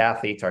track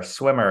athletes, our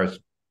swimmers,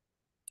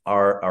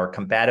 our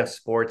combative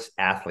sports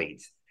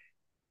athletes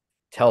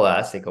tell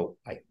us, they go,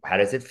 how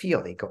does it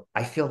feel? They go,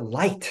 I feel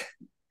light.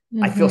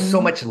 I feel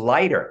so much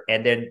lighter.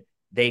 And then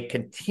they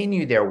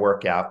continue their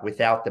workout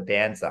without the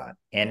bands on.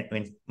 And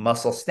in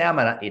muscle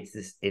stamina,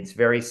 it's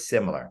very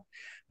similar.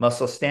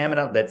 Muscle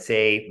stamina, let's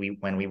say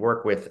when we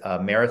work with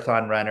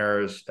marathon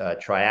runners,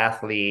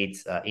 triathletes,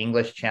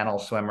 English Channel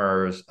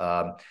swimmers,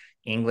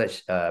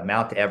 English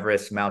Mount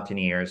Everest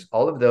mountaineers,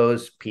 all of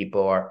those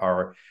people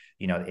are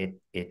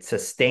it's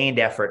sustained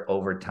effort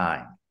over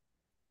time.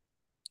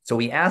 So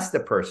we ask the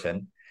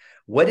person,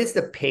 what is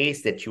the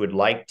pace that you would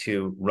like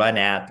to run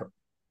at,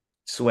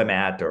 swim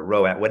at, or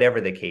row at, whatever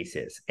the case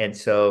is? And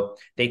so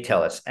they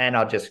tell us, and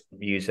I'll just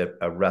use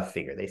a rough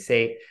figure. They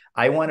say,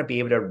 I want to be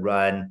able to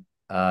run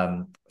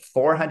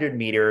 400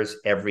 meters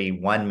every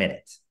 1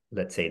 minute.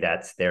 Let's say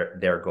that's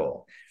their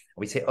goal.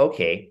 We say,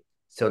 okay,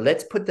 so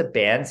let's put the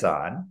bands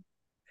on,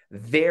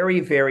 very,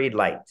 very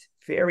light,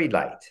 very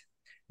light.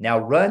 Now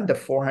run the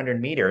 400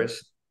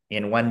 meters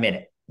in 1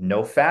 minute,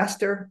 no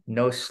faster,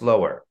 no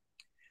slower.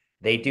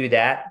 They do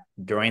that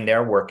during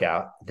their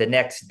workout. The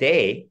next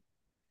day,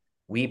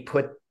 we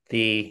put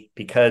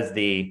because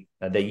the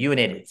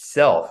unit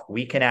itself,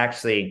 we can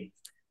actually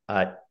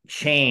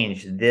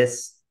change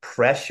this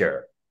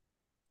pressure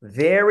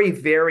very,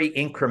 very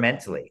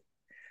incrementally.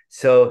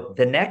 So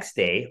the next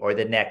day or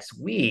the next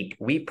week,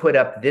 we put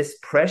up this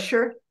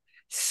pressure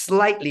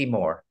slightly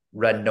more,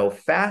 run no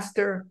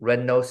faster,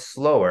 run no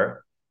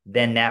slower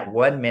than that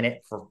 1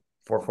 minute for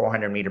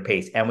 400-meter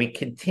pace. And we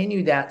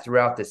continue that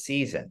throughout the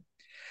season.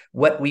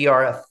 What we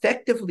are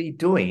effectively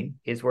doing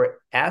is we're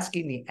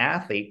asking the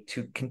athlete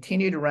to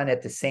continue to run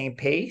at the same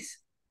pace.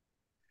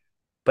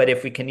 But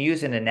if we can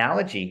use an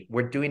analogy,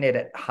 we're doing it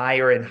at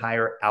higher and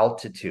higher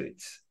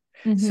altitudes.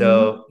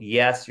 So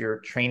yes,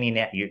 you're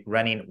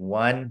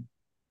running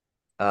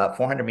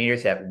 400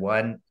 meters at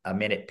 1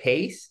 minute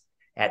pace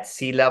at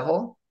sea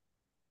level.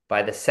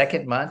 By the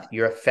second month,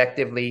 you're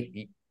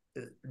effectively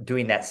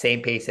doing that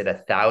same pace at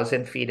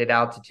 1,000 feet at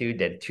altitude,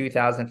 then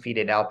 2,000 feet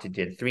at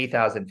altitude,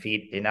 3,000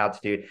 feet in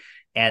altitude,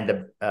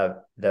 and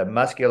the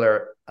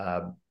muscular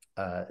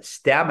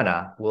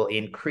stamina will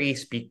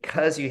increase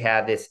because you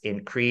have this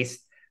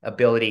increased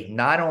ability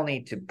not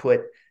only to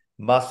put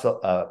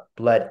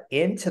blood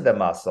into the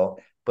muscle,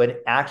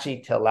 but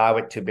actually to allow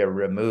it to be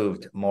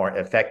removed more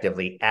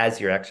effectively as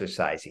you're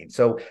exercising.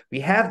 So we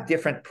have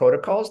different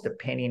protocols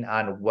depending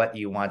on what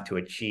you want to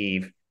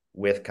achieve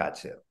with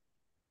KAATSU.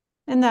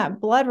 And that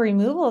blood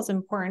removal is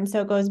important.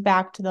 So it goes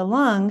back to the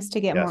lungs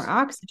to get more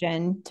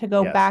oxygen, to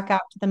go back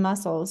out to the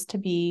muscles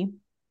to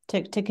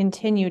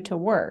continue to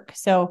work.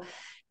 So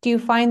do you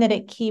find that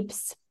it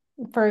keeps,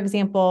 for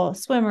example,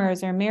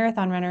 swimmers or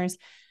marathon runners,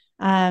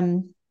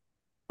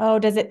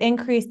 does it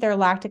increase their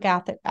lactic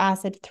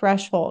acid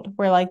threshold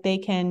where like they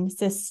can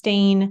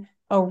sustain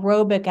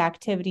aerobic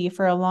activity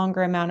for a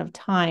longer amount of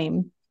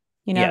time?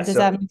 Does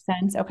that make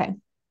sense? Okay.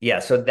 Yeah,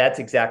 so that's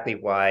exactly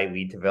why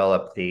we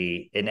developed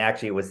and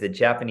actually it was the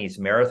Japanese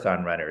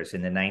marathon runners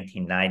in the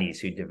 1990s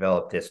who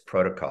developed this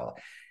protocol.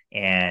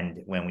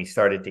 And when we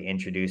started to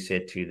introduce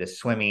it to the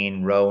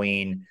swimming,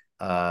 rowing,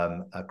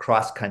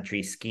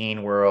 cross-country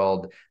skiing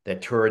world, the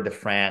Tour de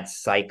France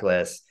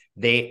cyclists,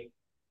 they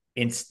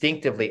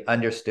instinctively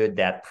understood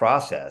that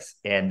process.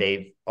 And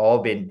they've all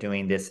been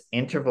doing this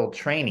interval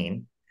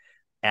training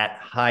at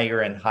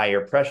higher and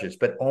higher pressures,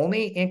 but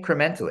only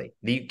incrementally.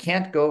 You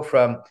can't go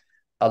from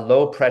a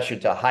low pressure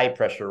to high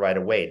pressure right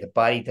away. The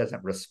body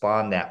doesn't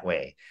respond that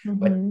way.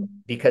 But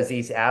because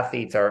these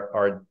athletes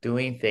are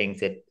doing things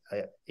that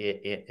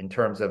in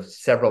terms of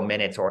several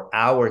minutes or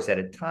hours at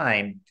a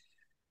time,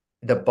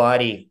 the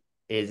body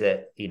is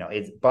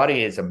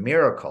a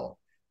miracle,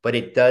 but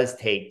it does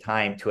take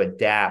time to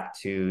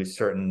adapt to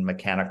certain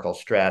mechanical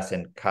stress,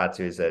 and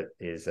KAATSU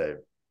is a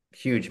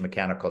huge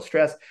mechanical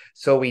stress.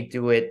 So we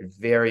do it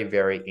very,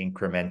 very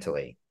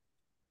incrementally.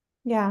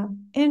 Yeah.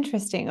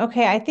 Interesting.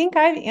 Okay. I think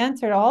I've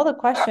answered all the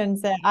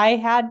questions that I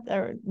had,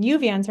 or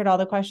you've answered all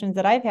the questions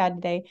that I've had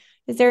today.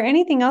 Is there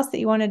anything else that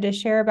you wanted to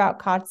share about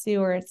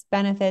KAATSU or its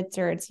benefits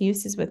or its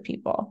uses with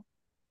people?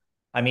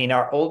 I mean,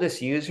 our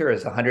oldest user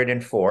is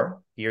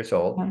 104 years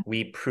old.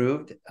 We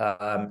proved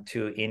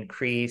to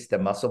increase the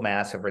muscle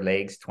mass of her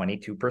legs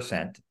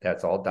 22%.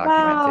 That's all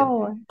documented.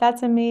 Wow,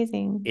 that's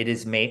amazing. It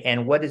is made.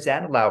 And what does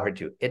that allow her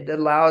to? It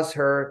allows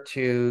her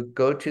to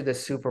go to the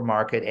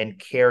supermarket and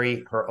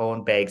carry her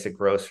own bags of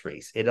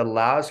groceries. It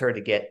allows her to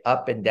get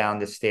up and down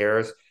the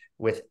stairs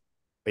with,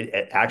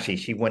 actually,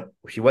 she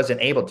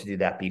wasn't able to do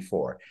that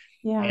before.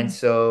 Yeah. And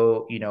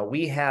so,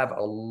 we have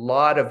a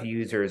lot of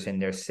users in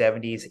their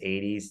 70s,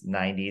 80s,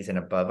 90s, and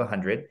above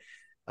 100.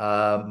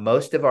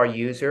 Most of our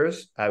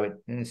users,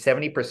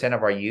 70%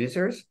 of our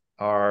users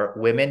are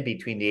women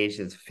between the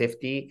ages of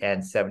 50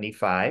 and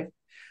 75.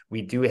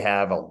 We do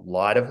have a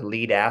lot of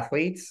elite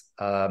athletes.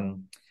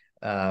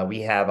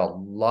 We have a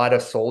lot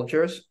of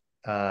soldiers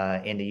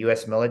in the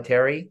U.S.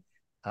 military.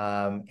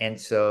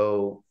 And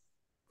so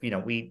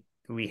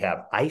we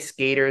have ice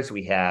skaters,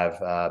 we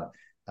have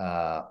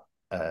uh,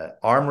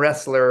 arm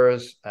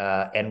wrestlers,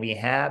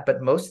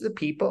 but most of the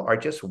people are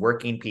just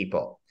working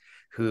people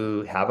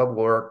who have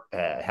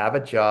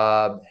a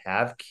job,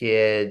 have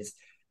kids.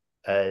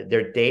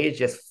 Their day is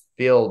just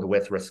filled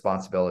with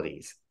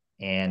responsibilities,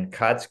 and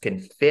KAATSU can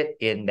fit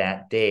in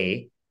that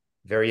day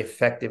very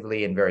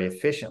effectively and very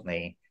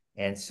efficiently.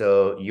 And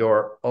so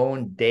your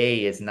own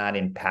day is not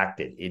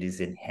impacted, it is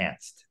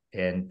enhanced.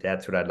 And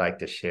that's what I'd like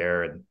to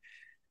share and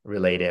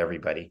relay to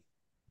everybody.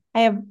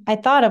 I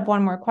thought of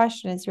one more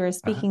question as you were Uh-huh.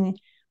 speaking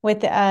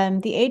with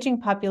the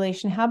aging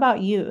population. How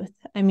about youth?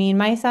 I mean,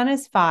 my son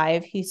is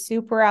 5. He's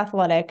super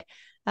athletic.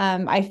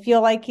 I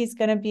feel like he's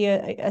going to be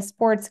a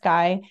sports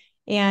guy.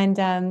 And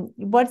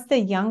what's the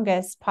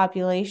youngest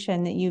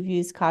population that you've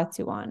used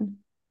KAATSU on?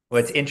 Well,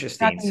 it's Not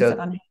interesting. going to use it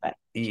So on him, but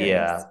yeah.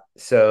 curious.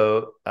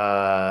 So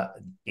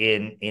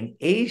in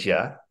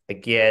Asia,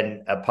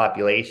 again, a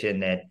population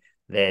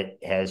that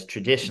has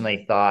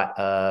traditionally thought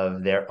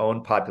of their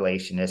own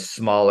population as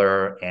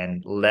smaller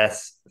and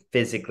less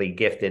physically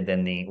gifted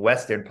than the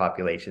Western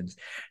populations,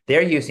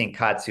 they're using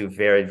KAATSU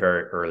very,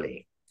 very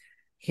early.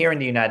 Here in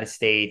the United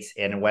States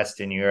and in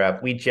Western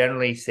Europe, we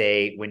generally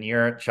say when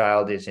your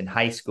child is in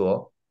high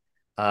school,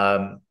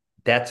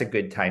 that's a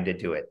good time to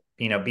do it.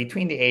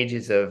 Between the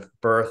ages of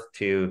birth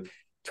to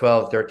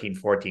 12, 13,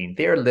 14,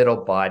 their little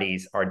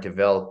bodies are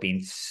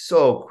developing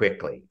so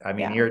quickly. I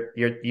mean,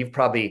 Yeah. you've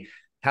probably,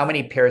 how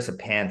many pairs of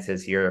pants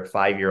has your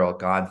 5-year-old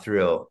gone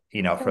through,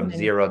 So from many.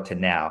 zero to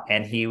now?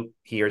 And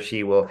he or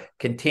she will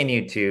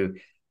continue to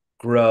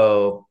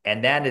grow.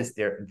 And that is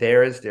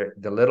the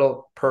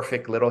little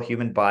perfect little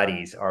human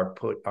bodies are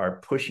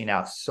pushing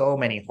out so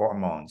many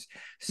hormones.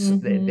 So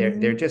they're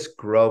Mm-hmm. just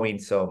growing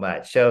so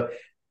much. So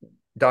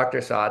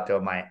Dr.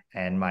 Sato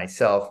and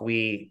myself,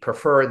 we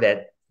prefer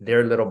that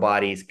their little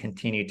bodies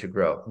continue to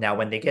grow. Now,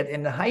 when they get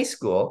into high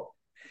school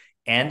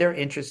and they're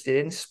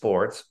interested in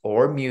sports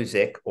or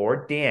music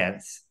or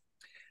dance,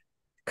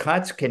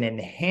 KAATSU can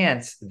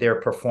enhance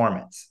their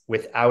performance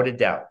without a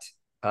doubt.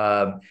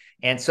 Um,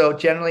 and so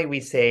generally we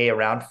say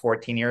around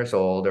 14 years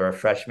old or a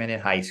freshman in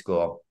high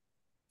school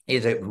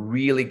is a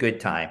really good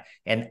time.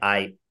 And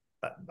I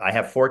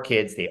have 4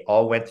 kids. They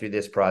all went through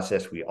this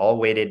process. We all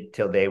waited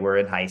till they were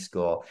in high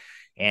school.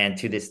 And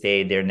to this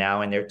day, they're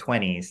now in their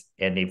 20s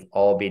and they've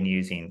all been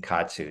using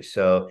KAATSU.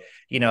 So,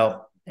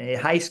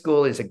 high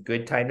school is a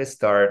good time to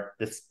start,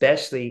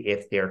 especially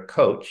if their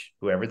coach,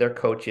 whoever their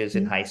coach is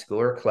in high school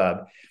or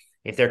club,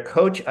 if their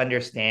coach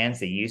understands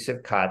the use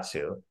of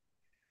KAATSU.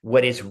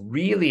 What is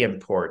really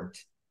important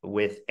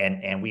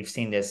and we've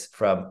seen this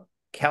from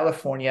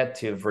California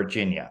to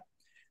Virginia,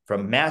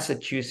 from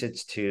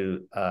Massachusetts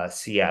to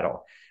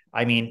Seattle.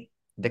 I mean,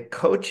 the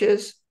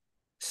coaches,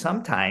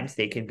 sometimes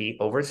they can be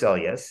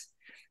overzealous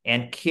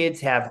and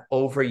kids have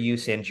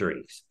overuse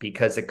injuries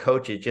because the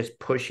coach is just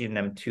pushing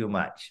them too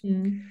much.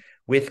 Mm-hmm.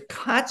 With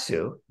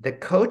KAATSU, the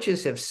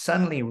coaches have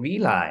suddenly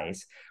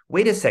realized,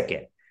 wait a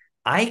second,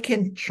 I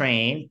can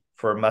train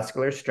for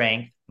muscular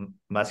strength,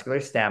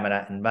 muscular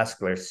stamina, and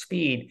muscular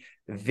speed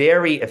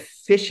very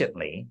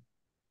efficiently.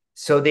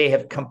 So they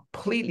have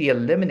completely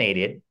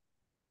eliminated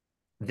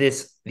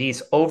these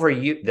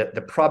overuse,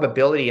 the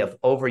probability of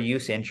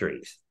overuse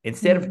injuries.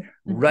 Instead of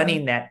Mm-hmm.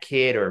 running that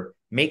kid or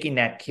making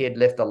that kid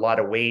lift a lot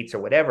of weights or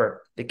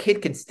whatever, the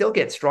kid can still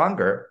get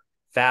stronger,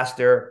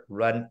 faster,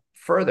 run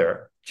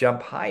further,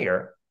 jump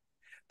higher,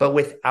 but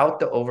without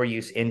the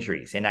overuse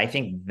injuries. And I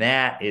think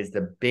that is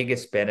the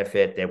biggest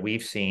benefit that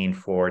we've seen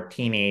for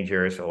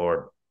teenagers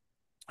or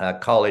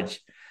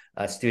college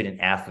student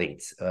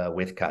athletes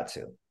with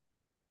KAATSU.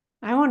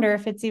 I wonder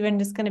if it's even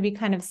just going to be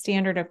kind of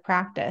standard of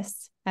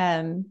practice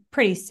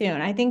pretty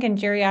soon. I think in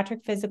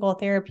geriatric physical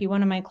therapy,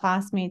 one of my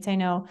classmates, I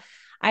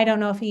don't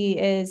know if he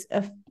is,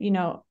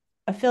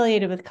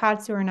 affiliated with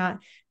KAATSU or not,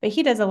 but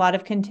he does a lot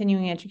of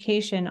continuing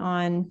education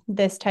on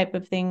this type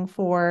of thing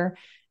for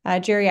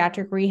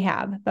geriatric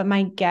rehab. But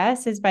my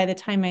guess is by the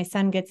time my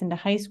son gets into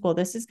high school,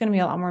 this is going to be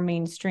a lot more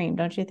mainstream,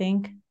 don't you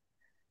think?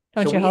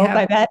 So Don't you hope?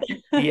 I bet.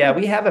 yeah,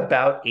 we have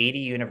about 80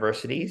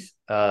 universities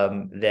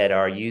that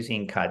are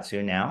using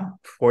KAATSU now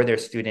for their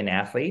student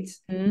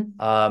athletes. Mm-hmm.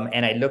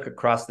 And I look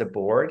across the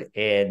board,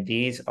 and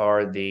these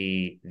are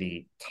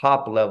the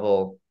top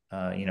level.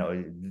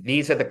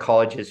 These are the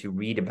colleges you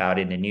read about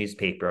in the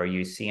newspaper or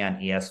you see on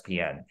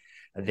ESPN.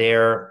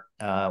 They're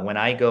when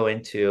I go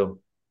into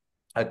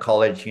a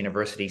college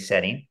university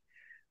setting,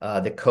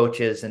 the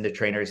coaches and the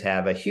trainers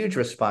have a huge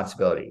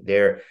responsibility.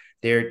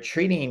 They're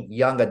treating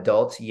young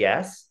adults,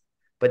 yes,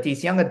 but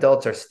these young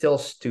adults are still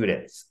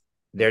students.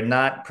 They're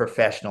not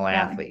professional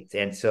Yeah. athletes.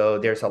 And so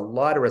there's a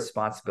lot of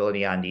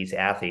responsibility on these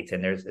athletes.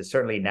 And there's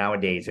certainly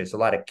nowadays, there's a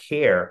lot of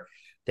care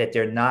that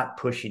they're not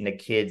pushing the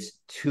kids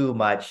too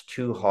much,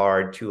 too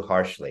hard, too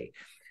harshly.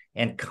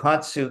 And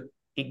KAATSU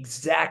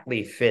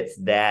exactly fits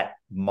that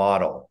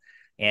model.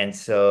 And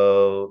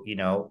so,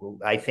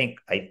 I think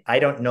I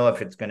don't know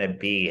if it's going to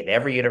be at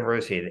every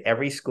university, at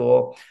every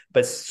school,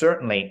 but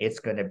certainly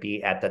it's going to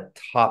be at the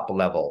top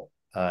level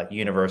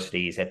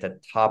universities, at the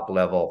top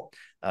level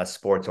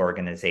sports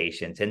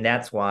organizations. And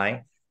that's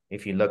why,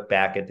 if you look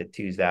back at the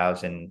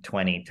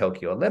 2020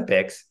 Tokyo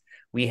Olympics,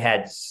 we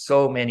had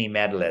so many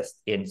medalists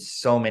in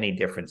so many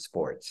different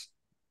sports.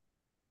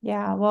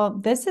 Yeah, well,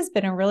 this has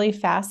been a really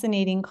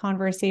fascinating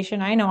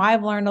conversation. I know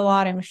I've learned a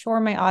lot. I'm sure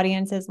my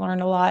audience has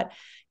learned a lot.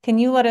 Can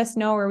you let us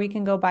know where we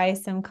can go buy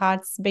some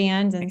KAATSU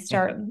bands and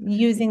start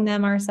using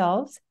them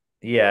ourselves?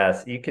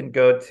 Yes, you can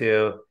go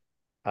to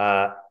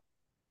uh,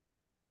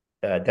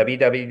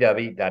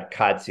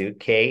 www.kaatsu,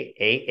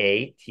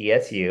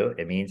 KAATSU.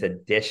 It means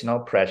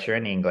additional pressure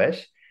in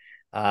English.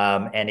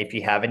 And if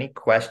you have any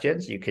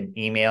questions, you can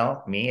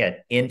email me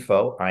at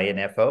info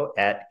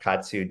at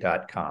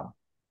kaatsu.com.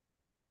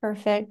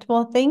 Perfect.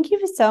 Well, thank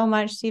you so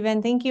much,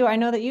 Steven. Thank you. I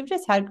know that you've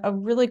just had a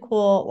really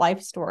cool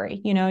life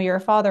story. You know, you're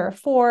a father of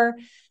four,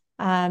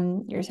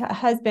 your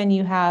husband,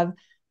 you have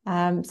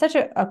such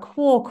a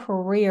cool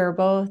career,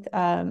 both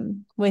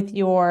with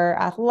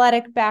your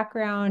athletic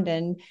background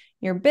and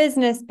your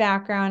business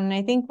background. And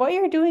I think what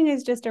you're doing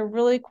is just a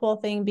really cool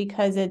thing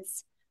because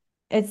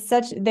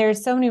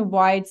there's so many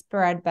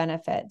widespread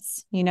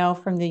benefits, you know,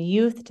 from the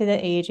youth to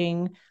the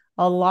aging,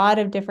 a lot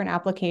of different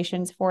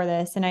applications for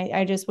this. And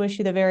I just wish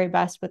you the very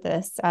best with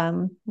this,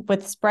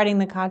 with spreading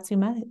the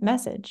KAATSU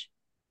message.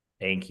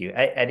 Thank you.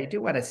 I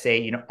do want to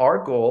say,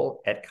 our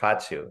goal at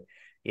KAATSU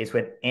is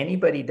when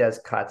anybody does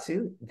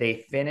KAATSU,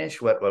 they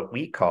finish what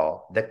we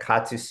call the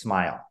KAATSU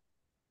smile.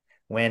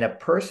 When a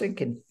person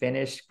can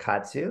finish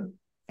KAATSU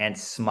and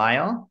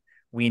smile,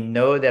 we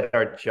know that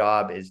our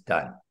job is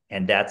done.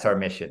 And that's our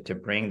mission, to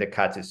bring the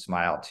KAATSU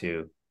smile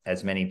to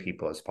as many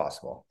people as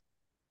possible.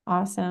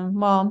 Awesome.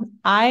 Well,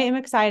 I am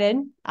excited.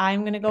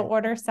 I'm going to go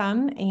order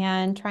some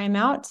and try them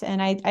out.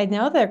 And I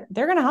know that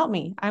they're going to help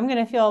me. I'm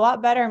going to feel a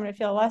lot better. I'm going to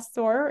feel less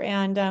sore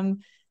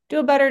and do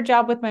a better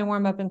job with my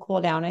warm up and cool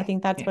down. I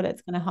think that's what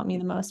it's going to help me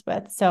the most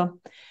with. So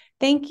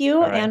thank you.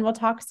 All right. And we'll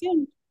talk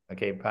soon.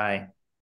 Okay. Bye.